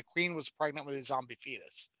 revealing that the queen was pregnant with a zombie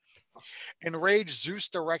fetus. Enraged, Zeus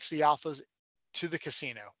directs the Alphas to the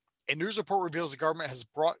casino. A news report reveals the government has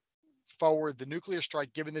brought forward the nuclear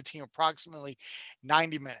strike, giving the team approximately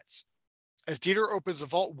 90 minutes. As Dieter opens the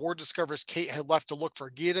vault, Ward discovers Kate had left to look for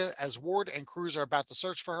Gita. As Ward and Cruz are about to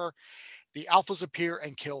search for her, the Alphas appear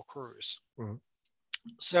and kill Cruz. Mm-hmm.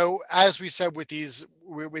 So, as we said with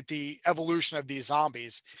the evolution of these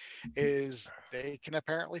zombies, is they can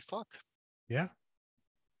apparently fuck. Yeah.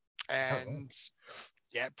 And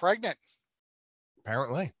get pregnant.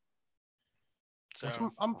 Apparently. So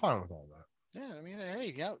I'm fine with all that. Yeah, I mean, hey,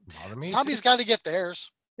 you know, zombies got to get theirs.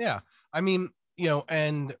 Yeah, I mean, you know,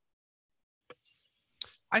 and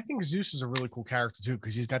I think Zeus is a really cool character too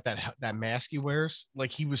because he's got that mask he wears,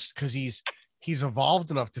 like because he's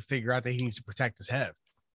evolved enough to figure out that he needs to protect his head,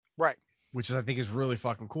 right? Which is I think is really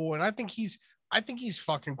fucking cool, and I think he's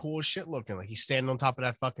fucking cool as shit looking. Like he's standing on top of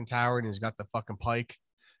that fucking tower and he's got the fucking pike,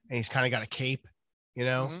 and he's kind of got a cape, you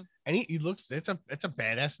know. Mm-hmm. And he looks, it's a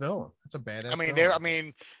badass villain. It's a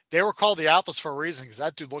badass. They were called the Alphas for a reason because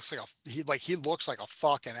that dude looks he looks like a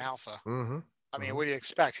fucking alpha. Mm-hmm. I mean, what do you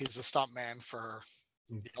expect? He's a stuntman for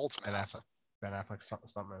the ultimate alpha. Ben Affleck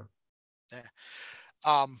stuntman.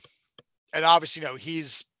 Yeah. And obviously, you know,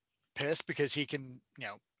 he's pissed because he can, you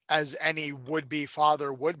know, as any would-be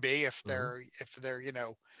father would be if their you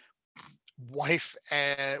know, wife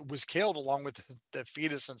was killed along with the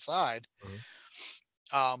fetus inside. Mm-hmm.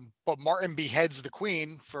 But Martin beheads the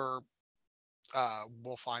queen for,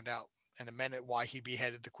 we'll find out in a minute why he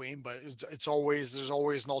beheaded the queen, but there's always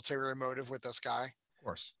an ulterior motive with this guy. Of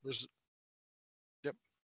course. Yep.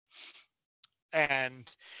 And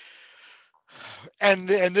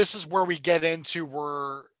this is where we get into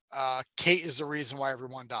where Kate is the reason why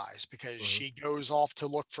everyone dies, because she goes off to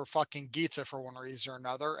look for fucking Gita for one reason or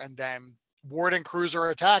another, and then Ward and Cruz are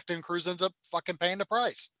attacked, and Cruz ends up fucking paying the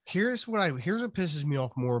price. Here's what pisses me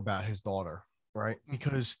off more about his daughter, right? Mm-hmm.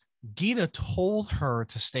 Because Gita told her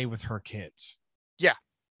to stay with her kids. Yeah.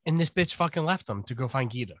 And this bitch fucking left them to go find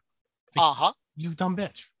Gita. Like, you dumb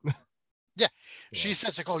bitch. Yeah, You she know.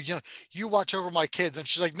 says like, "Oh, you watch over my kids," and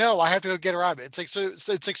she's like, "No, I have to go get her out of it." It's like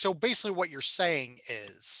it's like so. Basically, what you're saying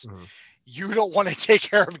is Mhm. you don't want to take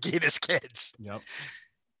care of Gina's kids. Yep.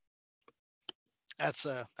 That's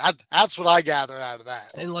what I gathered out of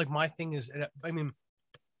that. And like my thing is, I mean,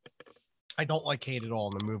 I don't like Kate at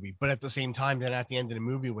all in the movie, but at the same time, then at the end of the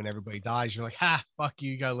movie, when everybody dies, you're like, ha, fuck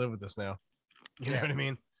you, you gotta live with this now. You know Yeah, what I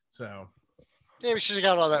mean? So maybe she's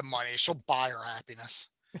got all that money. She'll buy her happiness.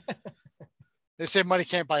 They say money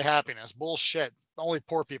can't buy happiness. Bullshit. Only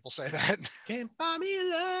poor people say that. can't buy me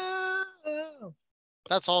love.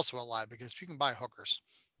 That's also a lie because you can buy hookers.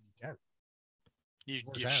 You can. You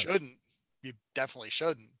George you has. shouldn't. You definitely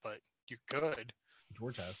shouldn't, but you could.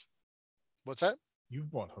 George has. What's that? You've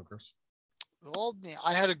bought hookers. Well, yeah,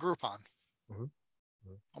 I had a Groupon.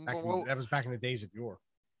 Mm-hmm. Well, That was back in the days of yore.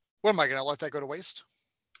 what am I going to let that go to waste?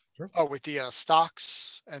 Sure. Oh, with the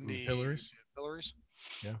stocks and And the the pillories. pillars.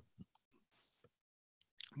 Yeah.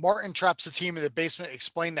 Martin traps the team in the basement,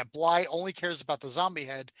 explaining that Bly only cares about the zombie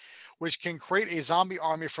head, which can create a zombie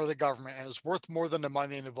army for the government and is worth more than the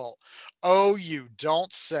money in the vault. Oh, you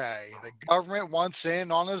don't say. The government wants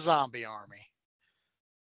in on a zombie army.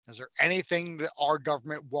 Is there anything that our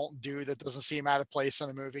government won't do that doesn't seem out of place in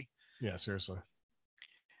a movie? Yeah, seriously.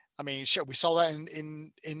 I mean, shit, we saw that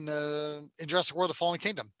in Jurassic World: The Fallen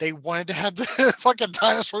Kingdom. They wanted to have the fucking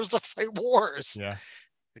dinosaurs to fight wars. Yeah.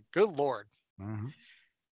 Good lord. Mm-hmm.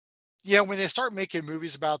 Yeah, when they start making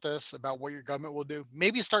movies about this, about what your government will do,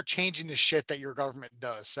 maybe start changing the shit that your government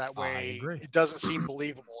does. That I way agree. it doesn't seem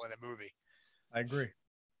believable in a movie. I agree.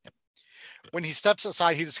 When he steps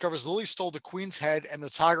aside, he discovers Lily stole the queen's head and the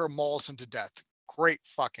tiger mauls him to death. Great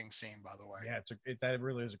fucking scene, by the way. Yeah, that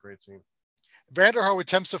really is a great scene. Vanderho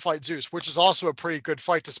attempts to fight Zeus, which is also a pretty good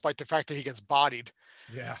fight, despite the fact that he gets bodied.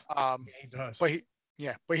 Yeah. Um, Yeah, he does.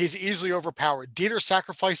 but he's easily overpowered. Dieter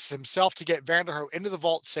sacrifices himself to get Vanderho into the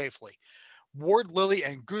vault safely. Ward, Lily,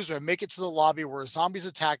 and Guzman make it to the lobby where zombies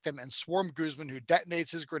attack them and swarm Guzman, who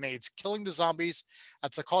detonates his grenades, killing the zombies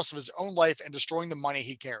at the cost of his own life and destroying the money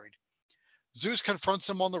he carried. Zeus confronts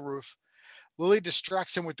him on the roof. Lily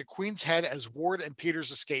distracts him with the queen's head as Ward and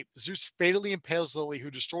Peters escape. Zeus fatally impales Lily,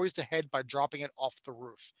 who destroys the head by dropping it off the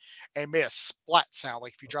roof. And it made a splat sound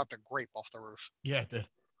like if you dropped a grape off the roof. Yeah, it did.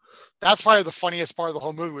 That's probably the funniest part of the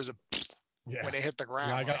whole movie was Yeah. when it hit the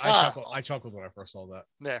ground. Yeah, Like, I chuckled when I first saw that.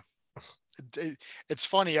 Yeah. It's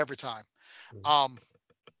funny every time. Mhm.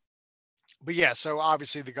 But yeah, so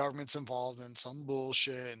obviously the government's involved in some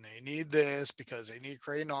bullshit and they need this because they need to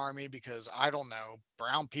create an army because I don't know,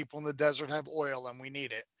 brown people in the desert have oil and we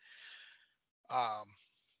need it. Um,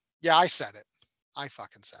 yeah, I said it. I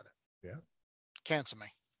fucking said it. Yeah. Cancel me,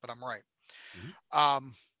 but I'm right.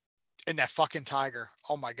 Mhm. And that fucking tiger,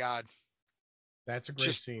 oh my God, That's a great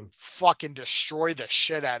just scene. fucking destroy the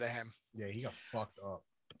shit out of him. Yeah, he got fucked up.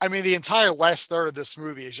 I mean, the entire last third of this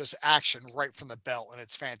movie is just action right from the belt, and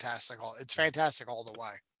it's fantastic. It's fantastic all the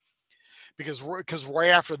way. Because right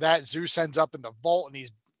after that, Zeus ends up in the vault, and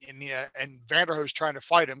and Vanderhoof's trying to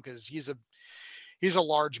fight him because he's a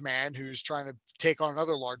large man who's trying to take on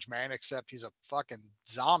another large man, except he's a fucking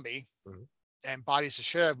zombie Mhm. and bodies the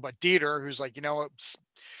shit. But Dieter, who's like, you know what,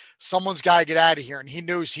 someone's got to get out of here, and he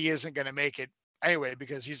knows he isn't going to make it anyway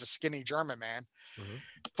because he's a skinny German man. Mhm.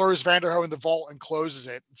 Throws Vanderho in the vault and closes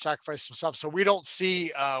it and sacrifices himself. So we don't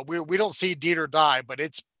see we don't see Dieter die, but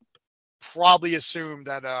it's probably assumed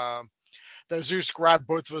that Zeus grabbed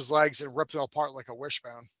both of his legs and ripped them apart like a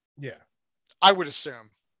wishbone. Yeah, I would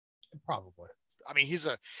assume. probably. I mean,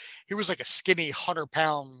 he was like a skinny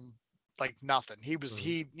 100-pound like nothing.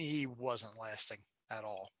 Mhm. He wasn't lasting at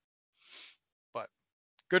all. But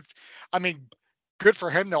good. I mean, good for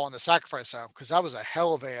him though on the sacrifice sound because that was a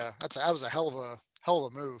hell of a that was a hell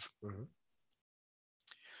of a move. Mhm.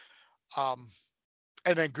 Um,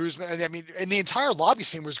 and then Guzman, and I mean, and the entire lobby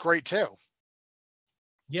scene was great too.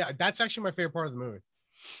 Yeah, that's actually my favorite part of the movie.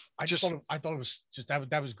 Just I thought it was just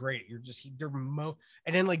that was great. They're and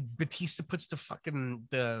then like Batista puts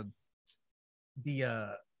the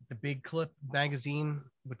uh the big clip magazine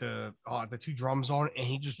with the two drums on it, and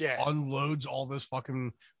he just yeah, unloads all those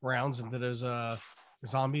fucking rounds into those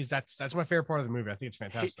zombies. That's my favorite part of the movie. I think it's he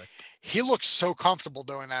fantastic. he looks so comfortable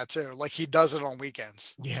doing that too. Like he does it on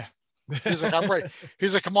weekends. Yeah. He's like, I'm ready.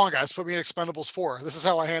 He's like, come on, guys, put me in Expendables 4. This is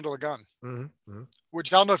how I handle a gun. Mm-hmm. Mm-hmm.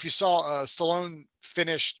 Which I don't know if you saw. Stallone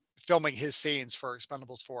finished filming his scenes for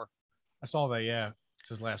Expendables 4. I saw that. Yeah, it's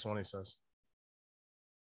his last one. He says,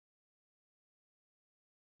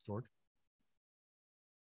 George.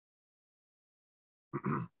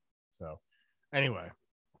 So, anyway,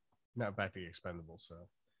 not back to the Expendables. So,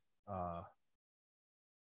 uh,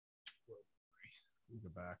 we go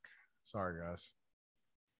back. Sorry, guys.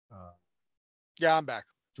 Yeah, I'm back.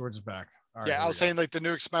 George is back. All right, Yeah, here I we was go. saying like the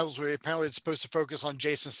new Expendables movie. Apparently, it's supposed to focus on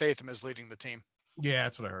Jason Statham as leading the team. Yeah,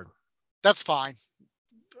 that's what I heard. That's fine.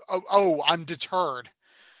 Oh, I'm deterred.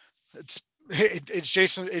 It's it's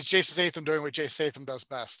Jason. It's Jason Statham doing what Jason Statham does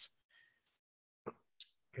best.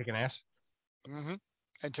 Kicking ass. Mm-hmm.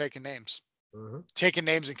 And taking names. Mm-hmm. Taking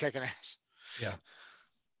names and kicking ass. Yeah.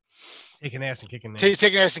 Taking ass and kicking names.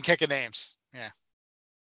 Taking ass and kicking names. Yeah.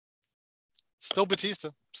 Still Batista.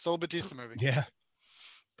 Still a Batista movie. Yeah.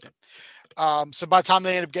 So by the time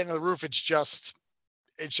they end up getting to the roof, it's just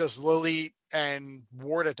Lily and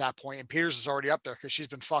Ward at that point, and Peters is already up there because she's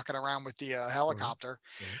been fucking around with the helicopter.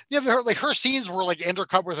 Mm-hmm. Yeah, her scenes were like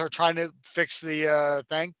intercut with her trying to fix the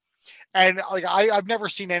thing, and like I've never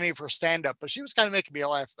seen any of her stand up, but she was kind of making me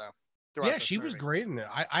laugh though. Yeah, she was great in it.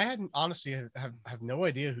 I hadn't honestly have no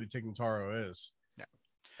idea who Tig Notaro is. Yeah.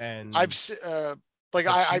 And I've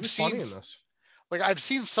seen this. Like I've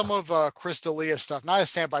seen some of Chris D'Elia stuff, not a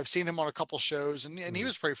stand, but I've seen him on a couple shows, and he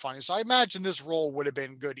was pretty funny. So I imagine this role would have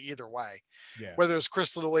been good either way, whether it was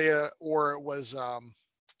Chris D'Elia or it was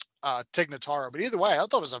Tig Notaro. But either way, I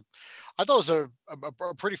thought it was a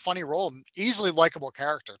pretty funny role, and easily likable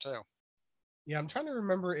character too. Yeah, I'm trying to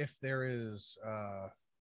remember if there is.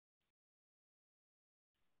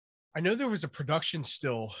 I know there was a production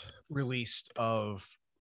still released of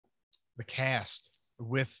the cast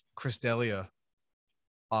with Chris D'Elia.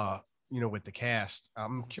 With the cast.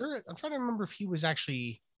 I'm curious. I'm trying to remember if he was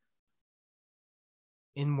actually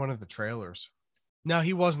in one of the trailers. No,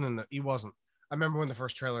 he wasn't he wasn't. I remember when the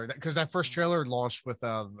first trailer, because that first trailer launched with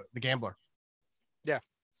the Gambler. Yeah.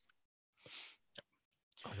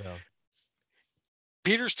 So.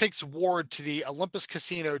 Peters takes Ward to the Olympus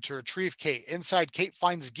Casino to retrieve Kate. Inside, Kate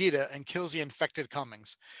finds Gita and kills the infected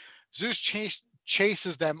Cummings. Zeus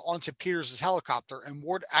chases them onto Peters' helicopter, and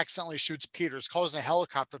Ward accidentally shoots Peters, causing the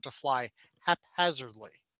helicopter to fly haphazardly.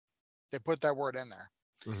 They put that word in there.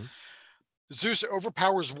 Mm-hmm. Zeus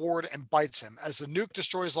overpowers Ward and bites him. As the nuke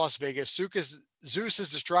destroys Las Vegas, Zeus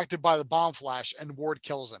is distracted by the bomb flash, and Ward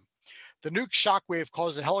kills him. The nuke shockwave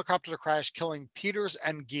causes the helicopter to crash, killing Peters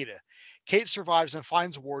and Gita. Kate survives and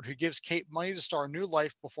finds Ward, who gives Kate money to start a new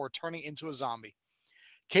life before turning into a zombie.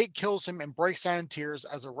 Kate kills him and breaks down in tears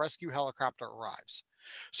as a rescue helicopter arrives.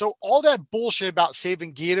 So all that bullshit about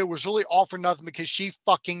saving Gita was really all for nothing because she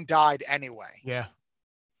fucking died anyway. Yeah.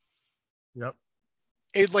 Yep.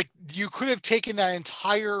 You could have taken that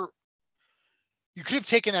entire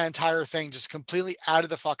thing just completely out of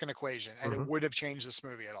the fucking equation, and it would have changed this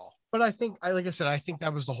movie at all. But I think, like I said, I think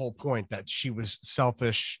that was the whole point, that she was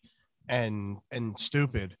selfish and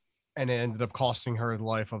stupid, and it ended up costing her the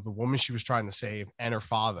life of the woman she was trying to save and her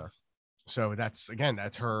father. So that's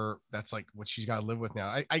her. That's like what she's got to live with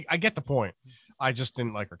now. I get the point. I just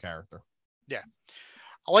didn't like her character. Yeah.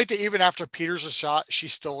 I like that even after Peters is shot,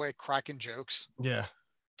 she's still like cracking jokes. Yeah.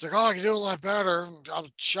 It's like, oh, I can do a lot better. I'm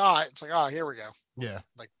shot. It's like, oh, here we go. Yeah.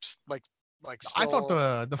 Like I thought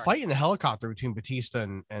the fight in the helicopter between Batista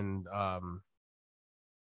and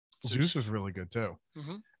Zeus was really good too.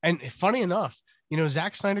 Mm-hmm. And funny enough,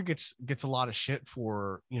 Zack Snyder gets a lot of shit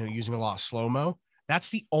for, using a lot of slow-mo. That's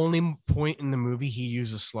the only point in the movie he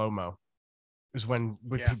uses slow-mo, is when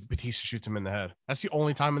Batista shoots him in the head. That's the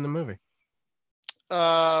only time in the movie.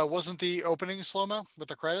 Wasn't the opening slow-mo with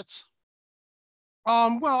the credits?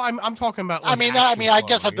 Well, I'm talking about. Like, I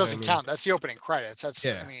guess that doesn't count. That's the opening credits. That's,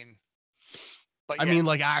 yeah. I mean,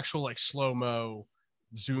 like actual like slow-mo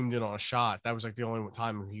zoomed in on a shot. That was like the only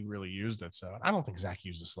time he really used it. So I don't think Zach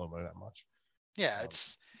uses slow-mo that much. Yeah,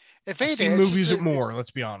 if anything, movies it more.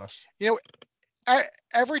 Let's be honest.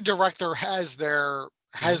 Every director has their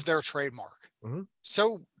trademark. Mm-hmm.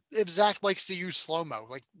 So if Zach likes to use slow-mo,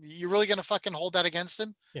 like, you're really gonna fucking hold that against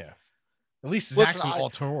him? Yeah. At least Zach's an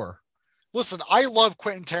auteur. Listen, I love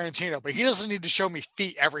Quentin Tarantino, but he doesn't need to show me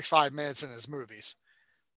feet every 5 minutes in his movies.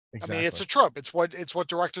 Exactly. I mean, it's a trope. It's what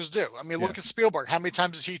directors do. I mean, look at Spielberg. How many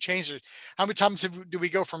times has he changed it? How many times do we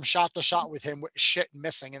go from shot to shot with him with shit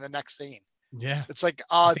missing in the next scene? Yeah. It's like,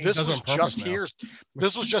 this was just here.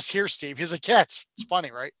 This was just here, Steve. He's like, yeah, it's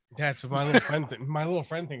funny, right? Yeah, it's my little friend. My little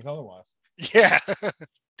friend thinks otherwise. Yeah.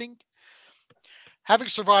 Think. Having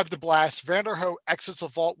survived the blast, Vanderhoof exits a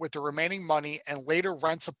vault with the remaining money and later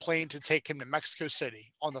rents a plane to take him to Mexico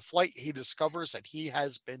City. On the flight, he discovers that he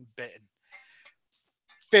has been bitten.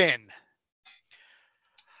 Finn.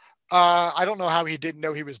 I don't know how he didn't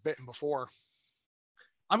know he was bitten before.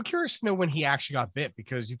 I'm curious to know when he actually got bit,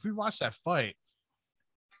 because if we watch that fight,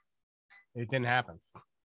 it didn't happen.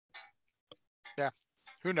 Yeah.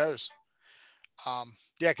 Who knows? Yeah,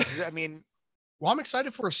 because, I mean, Well, I'm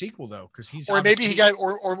excited for a sequel though, because he's Or maybe obviously he got,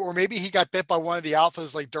 or maybe he got bit by one of the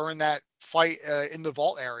alphas like during that fight in the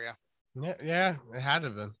vault area. yeah, it had to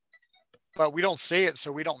have been. But we don't see it,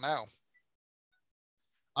 so we don't know.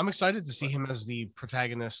 I'm excited to see him as the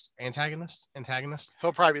antagonist.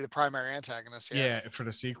 He'll probably be the primary antagonist. Yeah, for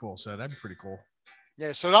the sequel. So that'd be pretty cool.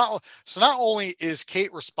 Yeah. So not only is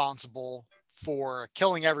Kate responsible for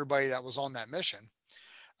killing everybody that was on that mission,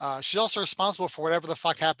 she's also responsible for whatever the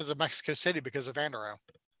fuck happens in Mexico City because of Andro.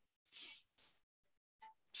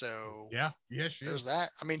 So yeah, there's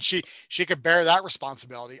that. I mean, she could bear that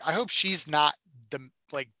responsibility. I hope she's not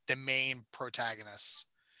the main protagonist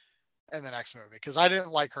in the next movie, because I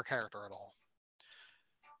didn't like her character at all.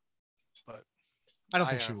 But I don't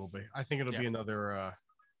think she will be. I think it'll be another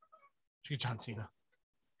John Cena.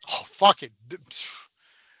 Oh, fuck it.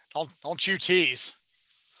 Don't you tease.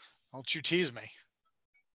 Don't you tease me.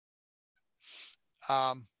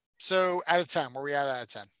 So out of 10, where are we at out of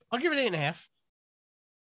 10? I'll give it 8.5.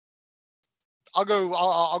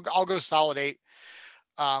 I'll go solid 8.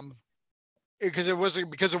 Because it was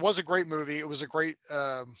a great movie. It was a great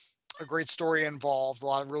story involved, a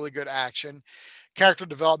lot of really good action. Character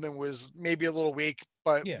development was maybe a little weak,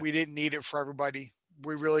 but we didn't need it for everybody.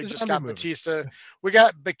 We really just got Batista. We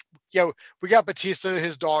got Batista,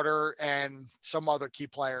 his daughter, and some other key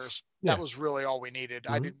players. That was really all we needed.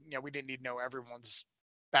 We didn't need to know everyone's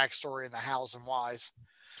backstory and the hows and whys.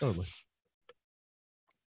 Totally.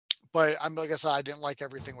 But like I said, I didn't like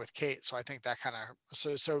everything with Kate, so I think that kind of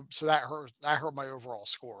that hurt my overall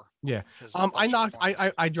score. Yeah.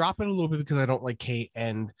 I drop it a little bit because I don't like Kate,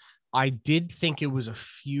 and I did think it was a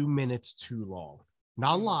few minutes too long.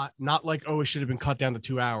 Not a lot, not like, oh, it should have been cut down to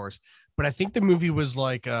 2 hours. But I think the movie was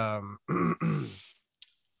like let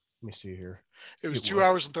me see here. It was 2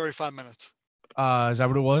 hours and 35 minutes. Is that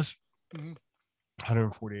what it was? Mm-hmm.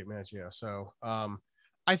 148 minutes, yeah. So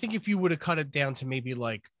I think if you would have cut it down to maybe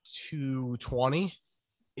like 220,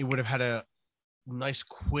 it would have had a nice,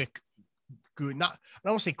 quick, good. I don't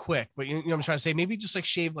want to say quick, but you know what I'm trying to say. Maybe just like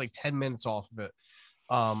shave like 10 minutes off of it.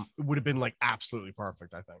 It would have been like absolutely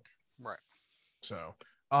perfect, I think. Right. So,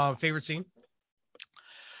 favorite scene?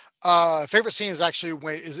 Favorite scene is actually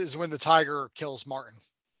when the tiger kills Martin.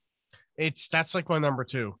 That's like my number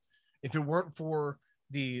 2. If it weren't for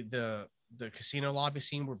the casino lobby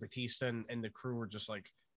scene where Batista and the crew were just like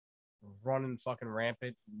running fucking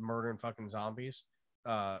rampant, murdering fucking zombies,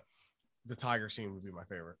 the tiger scene would be my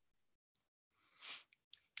favorite.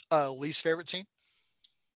 Least favorite scene?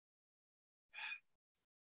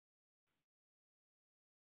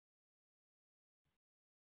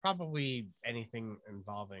 Probably anything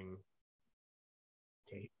involving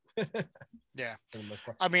Kate. Yeah.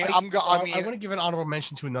 I want to give an honorable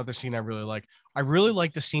mention to another scene I really like. I really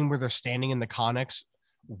like the scene where they're standing in the Connex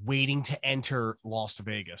waiting to enter Las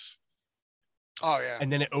Vegas. Oh yeah.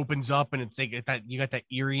 And then it opens up and it's like that you got that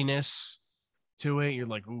eeriness to it. You're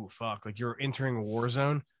like, ooh, fuck, like you're entering a war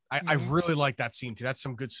zone. I really like that scene too. That's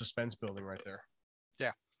some good suspense building right there.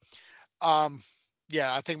 Yeah.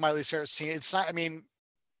 Yeah, I think my least favorite scene, it's not, I mean,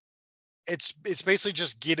 it's basically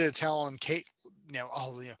just Gita telling Kate, you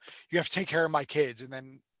have to take care of my kids. And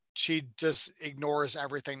then she just ignores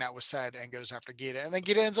everything that was said and goes after Gita. And then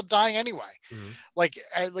Gita ends up dying anyway. Mm-hmm. Like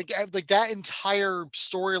that entire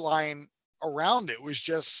storyline around it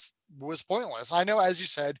was pointless. I know, as you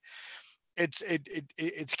said,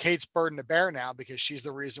 it's Kate's burden to bear now because she's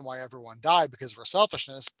the reason why everyone died because of her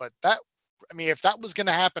selfishness. But if that was going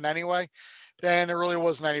to happen anyway, then there really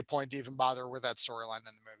wasn't any point to even bother with that storyline in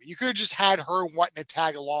the movie. You could have just had her wanting to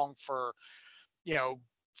tag along for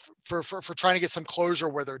trying to get some closure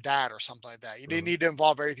with her dad or something like that. You didn't need to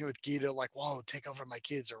involve everything with Gita, like, whoa, take over my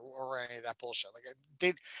kids or any of that bullshit. Like,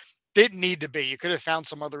 it didn't need to be. You could have found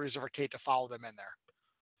some other reason for Kate to follow them in there.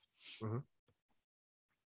 Mm-hmm.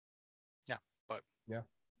 Yeah, but yeah.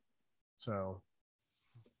 So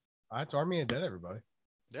that's Army of Dead, everybody.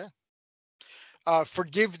 Yeah.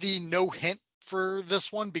 Forgive the no hint for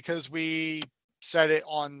this one because we said it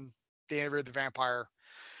on the Interview with the Vampire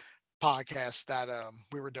podcast that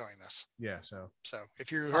we were doing this. Yeah. So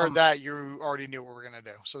if you heard that, you already knew what we're gonna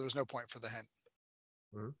do. So there's no point for the hint.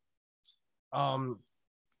 Mm-hmm.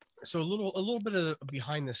 So a little bit of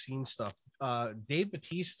behind the scenes stuff. Dave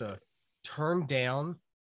Bautista turned down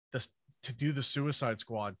to do the Suicide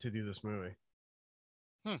Squad to do this movie.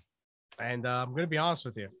 And I'm going to be honest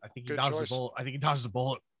with you. I think he dodged the bullet. I think he dodged the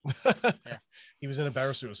bullet. Yeah. He was in a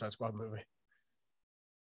better Suicide Squad movie.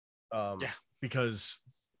 Because,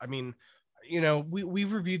 I mean, we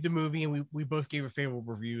reviewed the movie and we both gave it favorable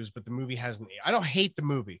reviews, but the movie hasn't. I don't hate the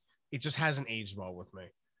movie. It just hasn't aged well with me.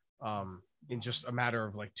 in just a matter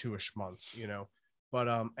of like 2-ish months, you know. But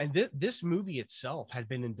and this movie itself had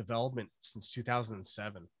been in development since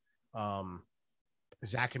 2007. Um,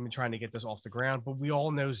 Zack had been trying to get this off the ground, but we all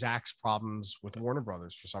know Zack's problems with Warner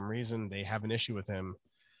Brothers. For some reason, they have an issue with him,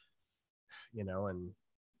 you know, and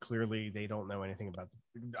clearly they don't know anything about.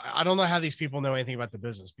 I don't know how these people know anything about the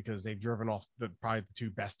business because they've driven off probably the two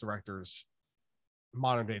best directors,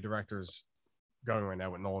 modern day directors, going right now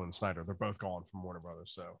with Nolan and Snyder. They're both gone from Warner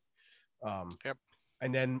Brothers. So, Yep.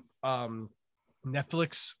 and then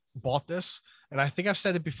Netflix bought this, and I think I've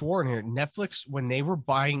said it before in here. Netflix, when they were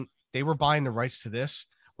buying the rights to this,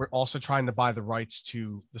 we're also trying to buy the rights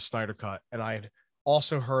to the Snyder Cut. And I had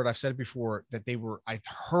also heard, I've said it before, that I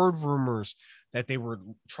heard rumors that they were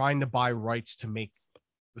trying to buy rights to make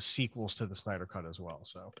the sequels to the Snyder Cut as well.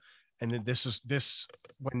 So, and then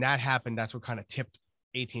when that happened, that's what kind of tipped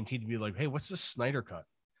AT&T to be like, hey, what's this Snyder Cut?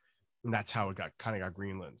 And that's how it got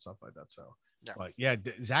greenlit and stuff like that. So, yeah. But yeah,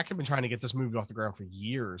 Zach had been trying to get this movie off the ground for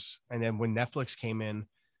years. And then when Netflix came in,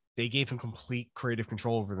 they gave him complete creative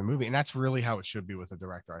control over the movie. And that's really how it should be with a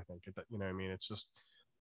director, I think. You know what I mean? It's just,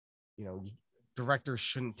 you know, directors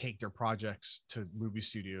shouldn't take their projects to movie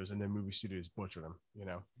studios and then movie studios butcher them, you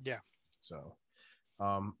know? Yeah. So,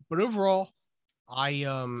 but overall, I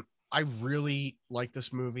really like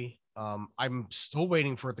this movie. I'm still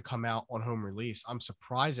waiting for it to come out on home release. I'm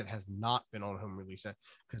surprised it has not been on home release yet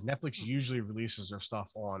because Netflix usually releases their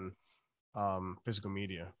stuff on physical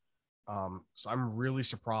media. So I'm really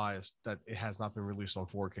surprised that it has not been released on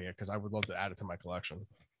 4K because I would love to add it to my collection.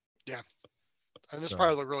 Yeah. And this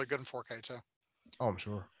probably look really good in 4K too. Oh, I'm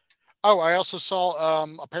sure. Oh, I also saw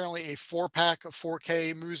apparently a 4-pack of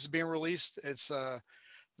 4K movies being released. It's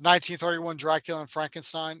 1931 Dracula and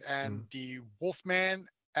Frankenstein and the Wolfman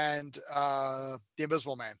and the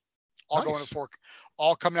Invisible Man. All going to 4K,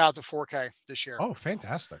 all coming out to 4K this year. Oh,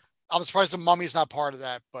 fantastic. I'm surprised the Mummy's not part of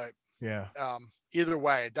that, but yeah. Either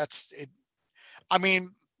way, that's it. I mean,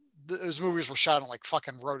 those movies were shot on like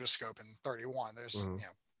fucking rotoscope in 31. There's, you know,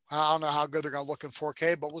 I don't know how good they're going to look in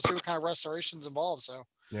 4K, but we'll see what kind of restorations involved. So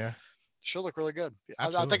yeah, should look really good.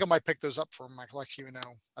 I think I might pick those up for my collection, even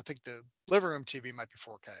though I think the living room TV might be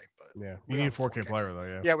 4K. But yeah, you need a 4K player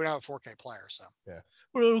though. Yeah, we don't have a 4K player, so yeah,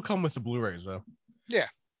 but it'll come with the Blu-rays though. Yeah.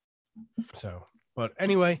 So, but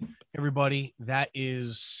anyway, everybody, that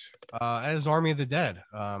is Army of the Dead.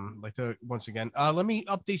 Like to once again, let me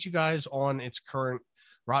update you guys on its current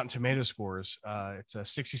Rotten Tomato scores. It's a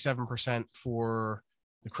 67% for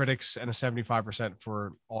the critics and a 75%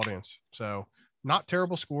 for audience. So not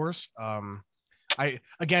terrible scores. I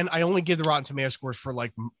only give the Rotten Tomato scores for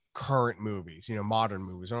like current movies, you know, modern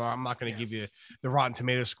movies. I'm not going to give you the Rotten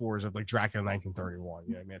Tomato scores of like Dracula 1931.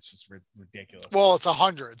 You know, I mean, it's just ridiculous. Well, it's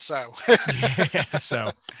 100, so yeah.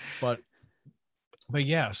 So, but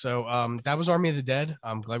yeah. So that was Army of the Dead.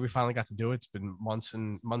 I'm glad we finally got to do it. It's been months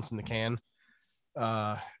and months in the can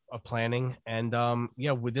of planning, and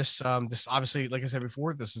yeah, with this obviously, like I said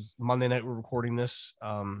before, this is Monday night we're recording this,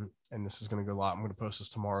 and this is going to go live. I'm going to post this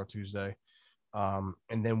tomorrow, Tuesday. And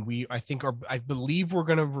then I believe we're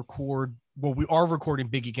going to record, well, we are recording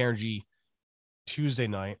Biggie Energy Tuesday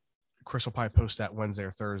night. Chris will probably post that Wednesday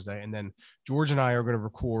or Thursday. And then George and I are going to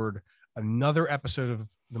record another episode of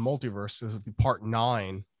the Multiverse. So this will be part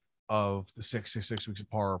 9 of the 666 Weeks of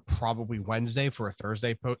Horror, probably Wednesday for a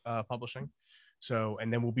Thursday publishing. So,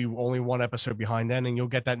 and then we'll be only one episode behind then, and you'll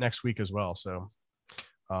get that next week as well. So,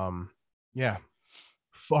 yeah,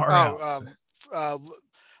 far out.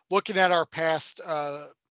 Looking at our past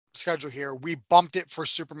schedule here, we bumped it for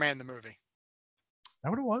Superman the movie. Is that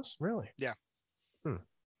what it was? Really? Yeah.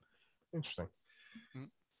 Interesting.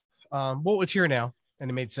 Well, it's here now, and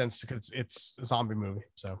it made sense because it's a zombie movie.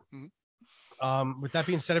 So, with that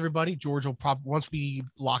being said, everybody, George will once we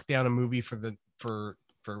lock down a movie for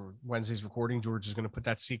Wednesday's recording, George is going to put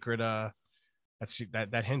that secret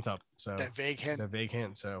that hint up. So that vague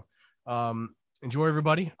hint. So, enjoy,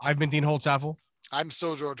 everybody. I've been Dean Holtzapfel. I'm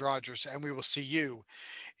still George Rogers, and we will see you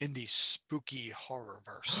in the spooky horror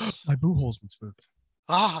verse. My boo hole's been spooked.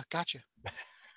 Ah, gotcha.